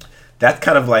that's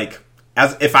kind of like,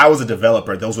 as if I was a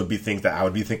developer, those would be things that I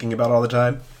would be thinking about all the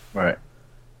time. Right.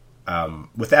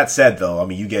 With that said, though, I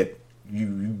mean, you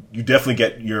definitely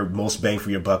get your most bang for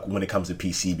your buck when it comes to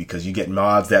PC, because you get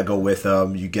mods that go with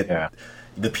them. You get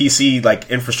the PC like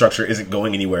infrastructure isn't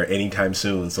going anywhere anytime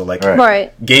soon. So like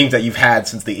games that you've had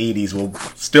since the 80s will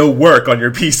still work on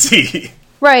your PC.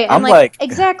 Right, and like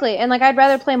exactly, and like I'd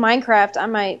rather play Minecraft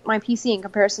on my PC in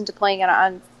comparison to playing it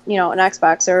on an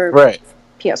Xbox or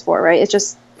PS4. Right? It's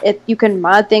just you can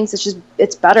mod things.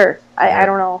 It's better. I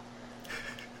don't know.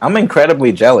 I'm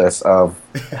incredibly jealous of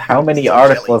how many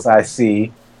articles I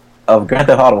see of Grand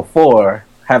Theft Auto 4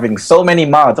 having so many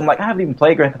mods. I'm like, I haven't even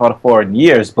played Grand Theft Auto 4 in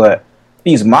years, but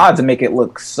these mods make it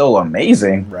look so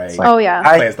amazing. Right.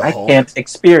 Like, I can't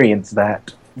experience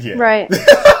that. Yeah. Right.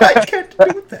 I can't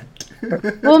do that.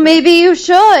 Well, maybe you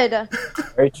should.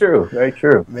 Very true. Very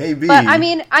true. Maybe. But I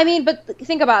mean, but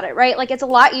think about it, right? Like, it's a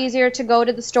lot easier to go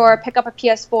to the store, pick up a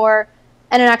PS4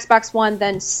 and an Xbox One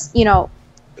than,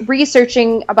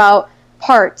 researching about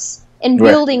parts and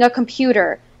building a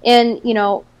computer. And,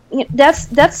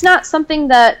 that's not something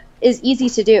that is easy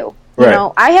to do.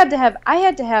 I had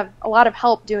to have a lot of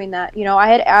help doing that. I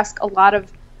had to ask a lot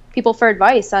of people for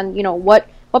advice on,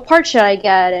 what part should I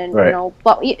get, and and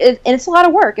it's a lot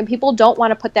of work, and people don't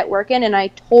want to put that work in, and I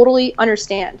totally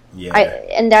understand. Yeah.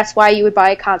 And that's why you would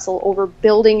buy a console over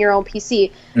building your own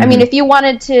PC. I mean, if you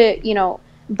wanted to,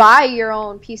 buy your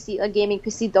own PC, a gaming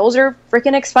PC, those are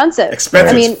freaking expensive.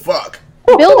 Expensive as fuck.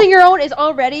 Building your own is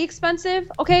already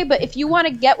expensive, okay? But if you want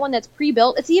to get one that's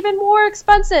pre-built, it's even more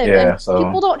expensive. Yeah, and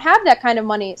people don't have that kind of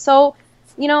money. So,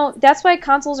 that's why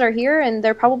consoles are here, and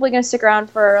they're probably going to stick around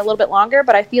for a little bit longer.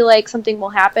 But I feel like something will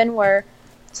happen where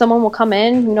someone will come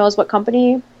in, who knows what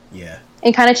company,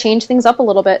 and kind of change things up a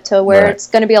little bit to where it's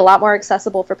going to be a lot more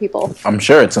accessible for people. I'm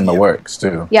sure it's in the works,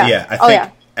 too. Yeah, I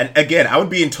think... And again, I would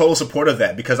be in total support of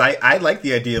that, because I like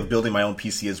the idea of building my own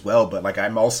PC as well. But, like,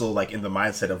 I'm also, like, in the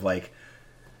mindset of, like,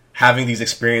 having these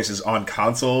experiences on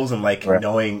consoles and, like,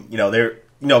 knowing,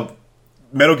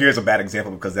 Metal Gear is a bad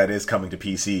example because that is coming to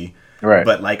PC. Right.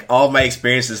 But, like, all of my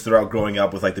experiences throughout growing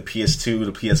up with, like, the PS2,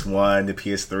 the PS1, the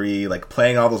PS3, like,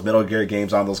 playing all those Metal Gear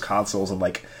games on those consoles and,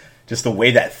 like, just the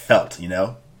way that felt,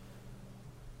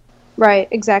 Right,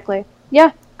 exactly.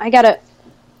 Yeah, I get it.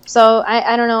 So,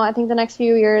 I don't know, I think the next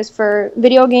few years for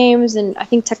video games and I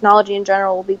think technology in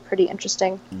general will be pretty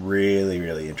interesting. Really,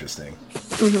 really interesting.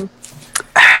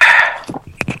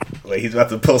 Wait, he's about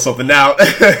to pull something out.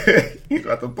 He's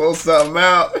about to pull something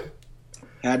out.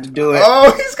 Had to do it.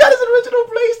 Oh, he's got his original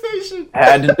PlayStation.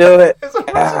 Had to do it.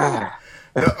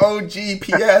 The OG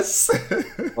PS.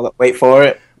 Well, wait for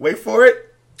it. Wait for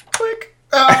it. Click.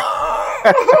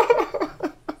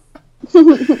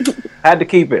 Had to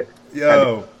keep it.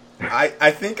 Yo,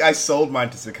 I think I sold mine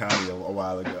to Sakani a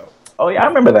while ago. Oh, yeah, I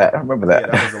remember that. Yeah,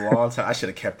 that was a long time. I should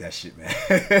have kept that shit, man.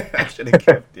 I should have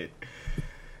kept it.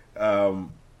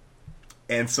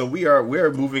 And so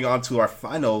we're moving on to our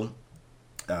final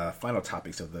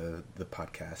topics of the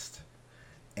podcast,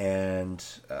 and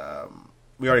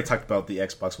we already talked about the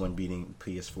Xbox One beating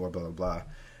PS4, blah blah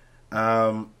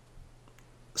blah.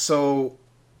 So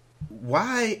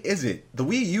why is it the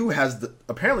Wii U has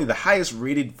apparently the highest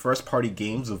rated first party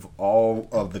games of all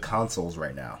of the consoles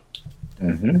right now?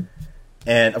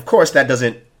 And of course that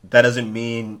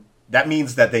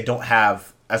means that they don't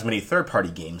have as many third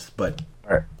party games, but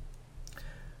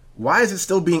why is it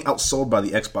still being outsold by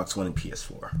the Xbox One and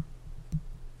PS4?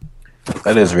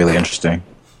 That is really interesting.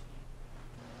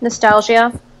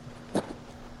 Nostalgia.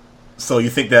 So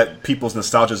you think that people's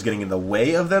nostalgia is getting in the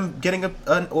way of them getting a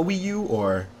Wii U,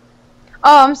 or?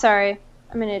 Oh, I'm sorry.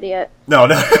 I'm an idiot. No.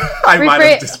 I might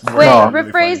have just...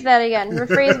 rephrase that again.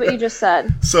 Rephrase what you just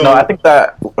said. So, no, I think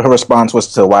that her response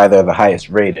was to why they're the highest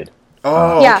rated.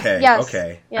 Oh, yeah, okay. yes.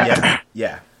 Okay. Yeah.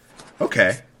 Yeah.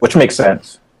 Okay. Which makes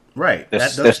sense. Right.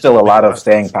 There's still a lot of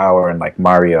staying power in, like,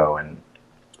 Mario and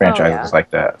franchises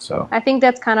like that. So I think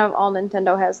that's kind of all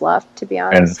Nintendo has left, to be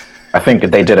honest. And I think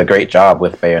they did a great job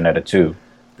with Bayonetta 2.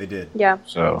 They did. Yeah.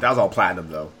 So that was all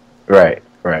platinum, though. Right.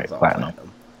 Platinum.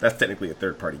 That's technically a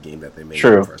third-party game that they made.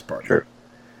 True. First party. True.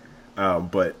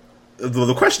 But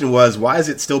the question was, why is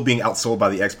it still being outsold by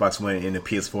the Xbox One and the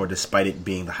PS4, despite it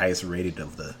being the highest rated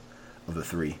of the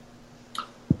three?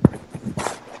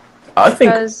 I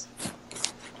think.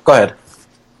 Go ahead.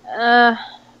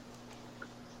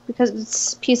 Because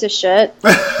it's a piece of shit.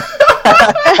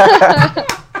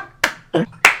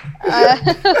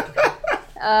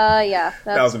 Yeah,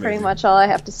 that's pretty much all I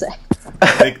have to say.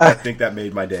 I think that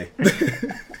made my day.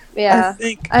 Yeah. I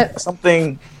think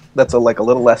something that's a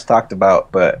little less talked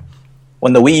about, but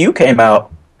when the Wii U came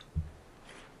out,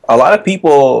 a lot of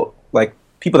people, like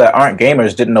people that aren't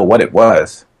gamers, didn't know what it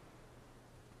was.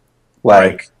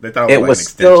 Like, they thought it was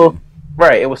still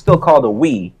it was still called a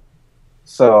Wii.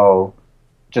 So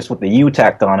just with the U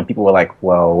tacked on, and people were like,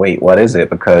 "Well, wait, what is it?"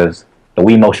 Because the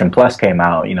Wii Motion Plus came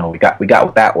out. You know, we got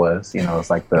what that was. You know, it's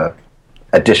like the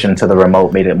addition to the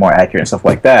remote made it more accurate and stuff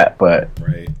like that. But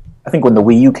I think when the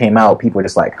Wii U came out, people were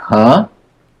just like, "Huh?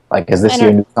 Like, is this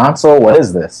your new console? What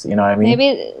is this?" You know what I mean?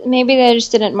 Maybe they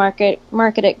just didn't market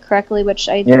it correctly, which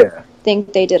I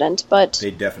think they didn't. But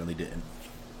they definitely didn't.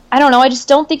 I don't know. I just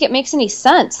don't think it makes any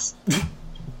sense.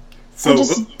 So I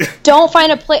just don't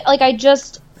find a play. Like, I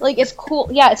just like it's cool.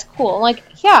 Yeah, it's cool. Like,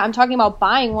 yeah, I'm talking about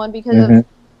buying one because of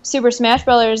Super Smash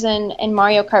Brothers and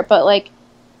Mario Kart. But like,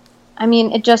 I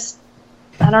mean, it just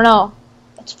I don't know.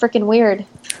 It's freaking weird.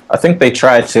 I think they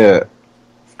tried to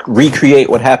recreate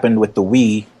what happened with the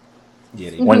Wii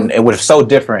when it was so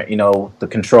different, you know, the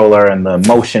controller and the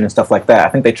motion and stuff like that. I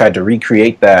think they tried to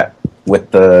recreate that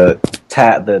with the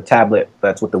tablet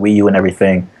that's with the Wii U and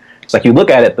everything. It's like you look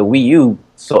at it, the Wii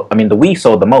sold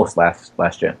the most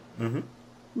last gen. Mm-hmm.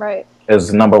 Right. It was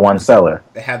the number one seller.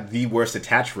 They had the worst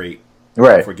attach rate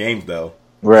for games, though.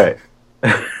 Right.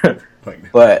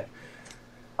 But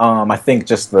I think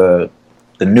just the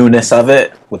newness of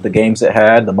it with the games it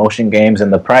had, the motion games,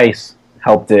 and the price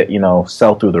helped it, you know,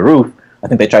 sell through the roof. I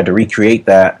think they tried to recreate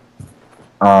that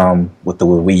with the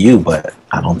Wii U, but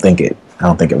I don't think it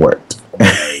worked.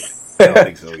 I don't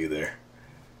think so either.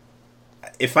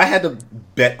 If I had to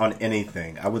bet on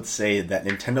anything, I would say that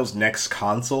Nintendo's next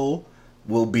console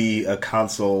will be a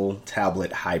console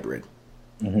tablet hybrid.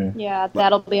 Mm-hmm. Yeah,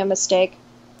 that'll be a mistake.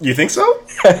 You think so?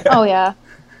 Oh yeah,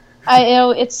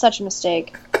 it's such a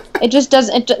mistake. It just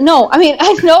doesn't. No, I mean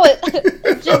I know it.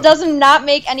 It just doesn't not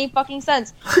make any fucking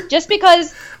sense. Just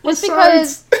because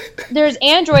there's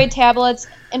Android tablets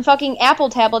and fucking Apple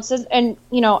tablets and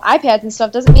you know iPads and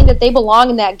stuff doesn't mean that they belong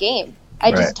in that game.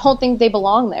 I just don't think they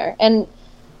belong there. And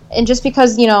just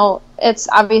because you know it's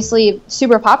obviously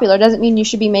super popular doesn't mean you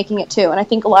should be making it too. And I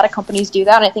think a lot of companies do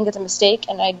that. And I think it's a mistake.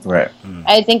 And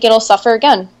I think it'll suffer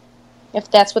again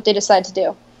if that's what they decide to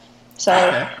do. So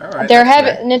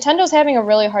Nintendo's having a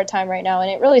really hard time right now, and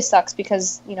it really sucks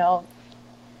because you know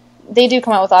they do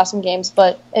come out with awesome games,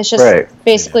 but it's just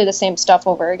basically the same stuff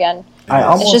over again. I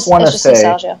almost want to say,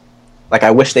 nostalgia. Like,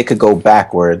 I wish they could go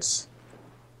backwards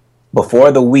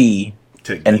before the Wii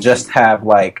and just have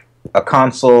like a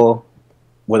console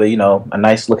with a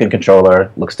nice looking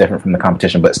controller, looks different from the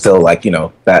competition, but still like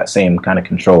that same kind of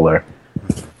controller.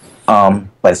 But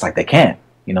it's like they can't.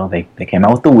 You know, they came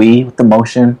out with the Wii, with the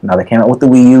motion. Now they came out with the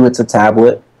Wii U, it's a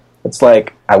tablet. It's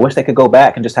like, I wish they could go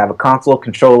back and just have a console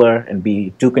controller and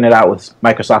be duking it out with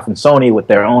Microsoft and Sony with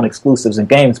their own exclusives and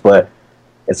games, but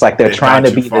it's like they're trying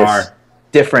to be this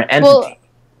different entity. Well,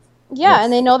 yeah,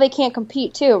 and they know they can't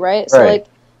compete too, right? So, like,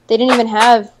 they didn't even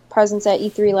have presence at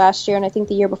E3 last year, and I think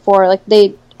the year before. Like,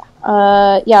 they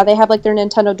have, like, their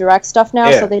Nintendo Direct stuff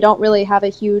now, so they don't really have a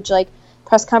huge, like,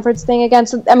 press conference thing again.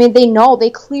 So I mean, they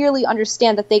clearly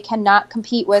understand that they cannot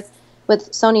compete with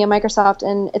Sony and Microsoft,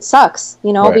 and it sucks,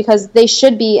 because they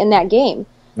should be in that game.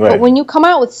 But when you come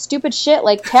out with stupid shit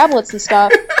like tablets and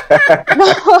stuff,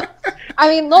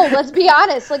 let's be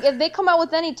honest. Like, if they come out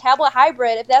with any tablet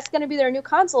hybrid, if that's going to be their new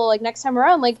console, like next time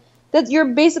around, like you're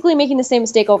basically making the same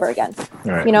mistake over again.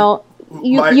 Right.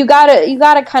 You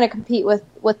gotta kind of compete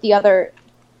with the other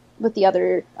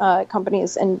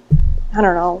companies, and I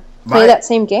don't know. Play that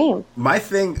same game. My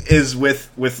thing is with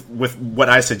what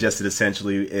I suggested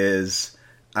essentially is,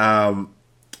 I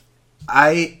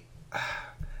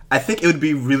think it would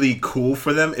be really cool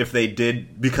for them if they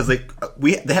did, because they have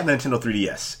the Nintendo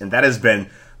 3DS, and that has been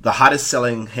the hottest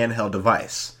selling handheld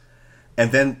device,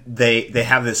 and then they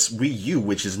have this Wii U,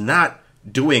 which is not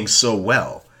doing so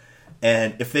well,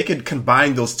 and if they could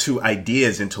combine those two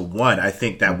ideas into one, I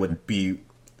think that would be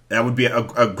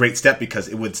a great step, because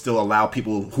it would still allow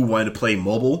people who wanted to play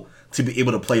mobile to be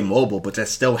able to play mobile, but to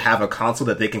still have a console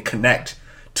that they can connect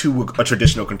to a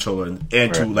traditional controller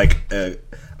and to like a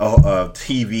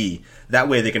TV. That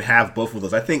way they can have both of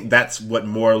those. I think that's what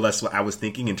more or less what I was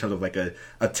thinking in terms of like a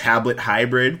tablet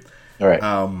hybrid. Right.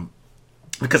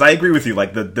 Because I agree with you.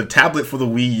 Like the tablet for the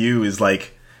Wii U is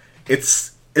like,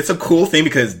 it's a cool thing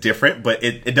because it's different, but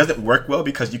it doesn't work well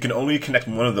because you can only connect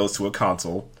one of those to a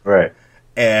console. Right.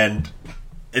 And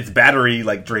its battery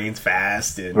like drains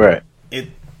fast, and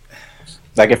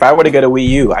like if I were to get a Wii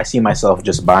U, I see myself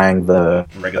just buying the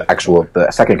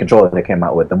second controller they came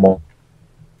out with, the more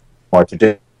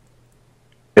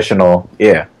traditional.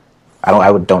 Yeah,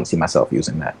 I don't see myself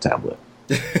using that tablet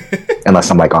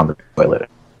unless I'm like on the toilet,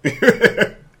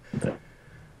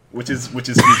 which is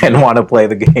and want to play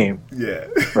the game.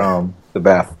 From the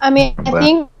bath. I mean,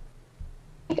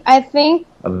 I think.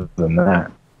 Other than that.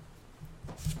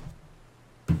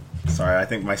 Sorry, I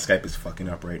think my Skype is fucking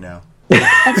up right now.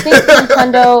 I think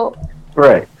Nintendo.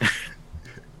 Right.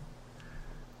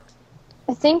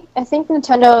 I think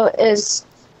Nintendo is.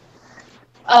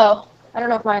 Oh, I don't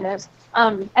know if mine is.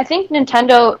 I think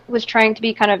Nintendo was trying to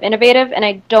be kind of innovative, and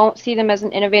I don't see them as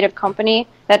an innovative company.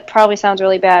 That probably sounds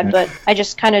really bad, but I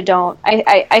just kind of don't.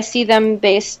 I see them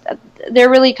based. They're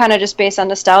really kind of just based on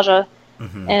nostalgia,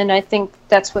 And I think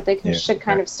that's what they should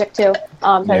kind of stick to,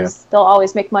 because they'll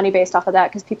always make money based off of that,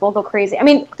 because people go crazy. I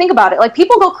mean, think about it. Like,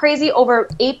 people go crazy over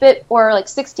 8-bit or, like,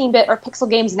 16-bit or pixel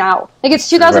games now. Like, it's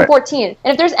 2014. Right.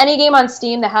 And if there's any game on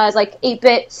Steam that has, like,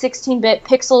 8-bit, 16-bit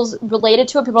pixels related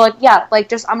to it, people are like, yeah, like,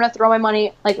 just, I'm going to throw my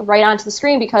money, like, right onto the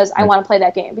screen because I want to play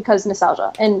that game, because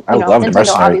nostalgia. And, you know,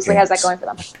 Nintendo obviously has that going for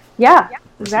them. Yeah,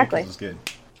 exactly. This is good.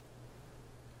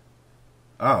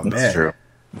 Oh, man. That's true.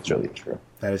 That's really true.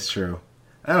 That is true.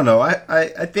 I don't know.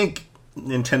 I think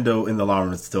Nintendo in the long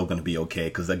run is still going to be okay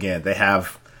because, again, they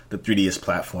have the 3DS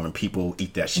platform and people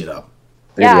eat that shit up.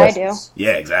 Yeah, I do.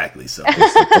 Yeah, exactly. So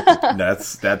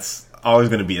that's always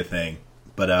going to be a thing.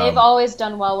 But they've always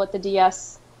done well with the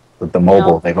DS. With the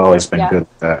mobile, they've always been good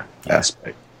at that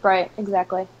aspect. Right,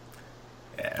 exactly.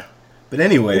 Yeah. But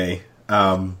anyway,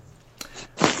 again,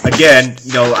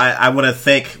 you know, I want to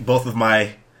thank both of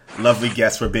my lovely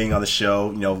guests for being on the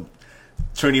show. You know,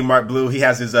 Trinity Marc Blu, he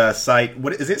has his site.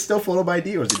 What is it? Still Photo by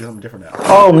ID, or is it something different now?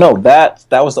 Oh no, that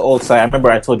was the old site. I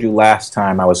remember I told you last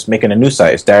time I was making a new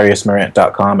site. It's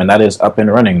DariusMorant.com, and that is up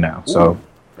and running now. So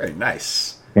very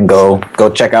nice. You can go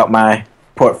check out my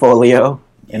portfolio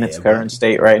in its current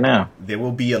state right now. There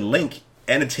will be a link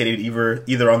annotated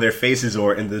either on their faces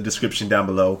or in the description down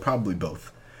below, probably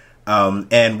both.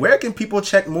 And where can people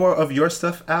check more of your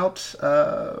stuff out,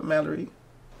 Mallory?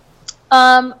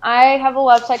 I have a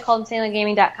website called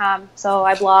InsanelyGaming.com, so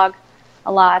I blog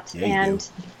a lot, and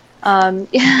I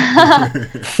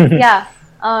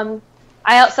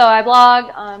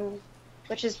blog,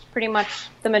 which is pretty much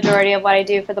the majority of what I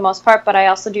do for the most part, but I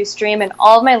also do stream, and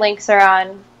all of my links are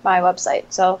on my website,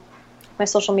 so my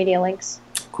social media links.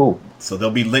 Cool. So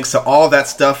there'll be links to all that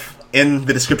stuff in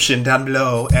the description down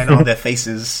below and on their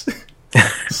faces,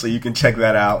 so you can check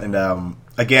that out. And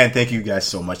again, thank you guys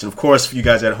so much. And of course, for you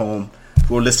guys at home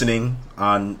who are listening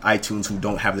on iTunes who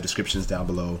don't have the descriptions down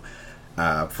below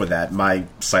for that, my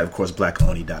site, of course,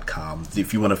 blackoni.com.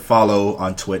 If you want to follow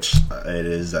on Twitch, it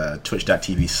is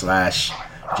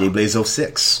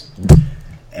twitch.tv/jblaze06.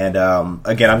 And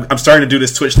again, I'm starting to do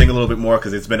this Twitch thing a little bit more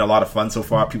because it's been a lot of fun so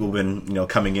far. People have been, you know,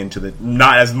 coming into the,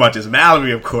 not as much as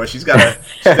Mallory, of course. She's got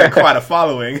quite a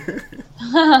following.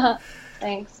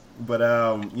 Thanks. But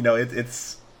you know,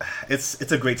 it's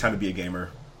a great time to be a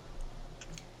gamer.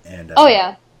 And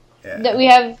we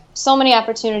have so many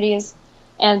opportunities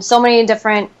and so many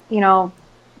different, you know,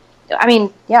 I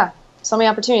mean, so many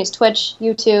opportunities. Twitch,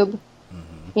 YouTube,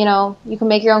 you know, you can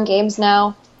make your own games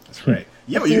now. That's right.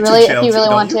 If you really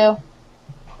want to.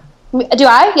 Do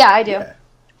I? Yeah, I do. Yeah.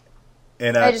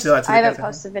 And I haven't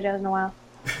posted videos in a while.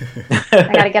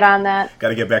 I gotta get on that.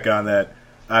 Gotta get back on that.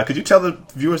 Could you tell the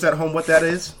viewers at home what that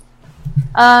is?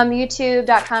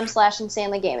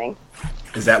 YouTube.com/InsanelyGaming.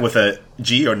 Is that with a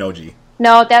G or no G?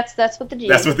 No, that's with the G.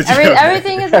 That's with the G.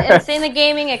 Everything is Insanely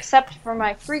Gaming except for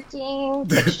my freaking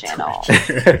Twitch channel.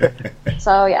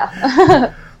 So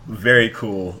yeah. Very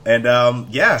cool. And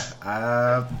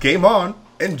game on,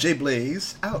 and J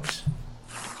Blaze out.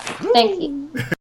 Thank you.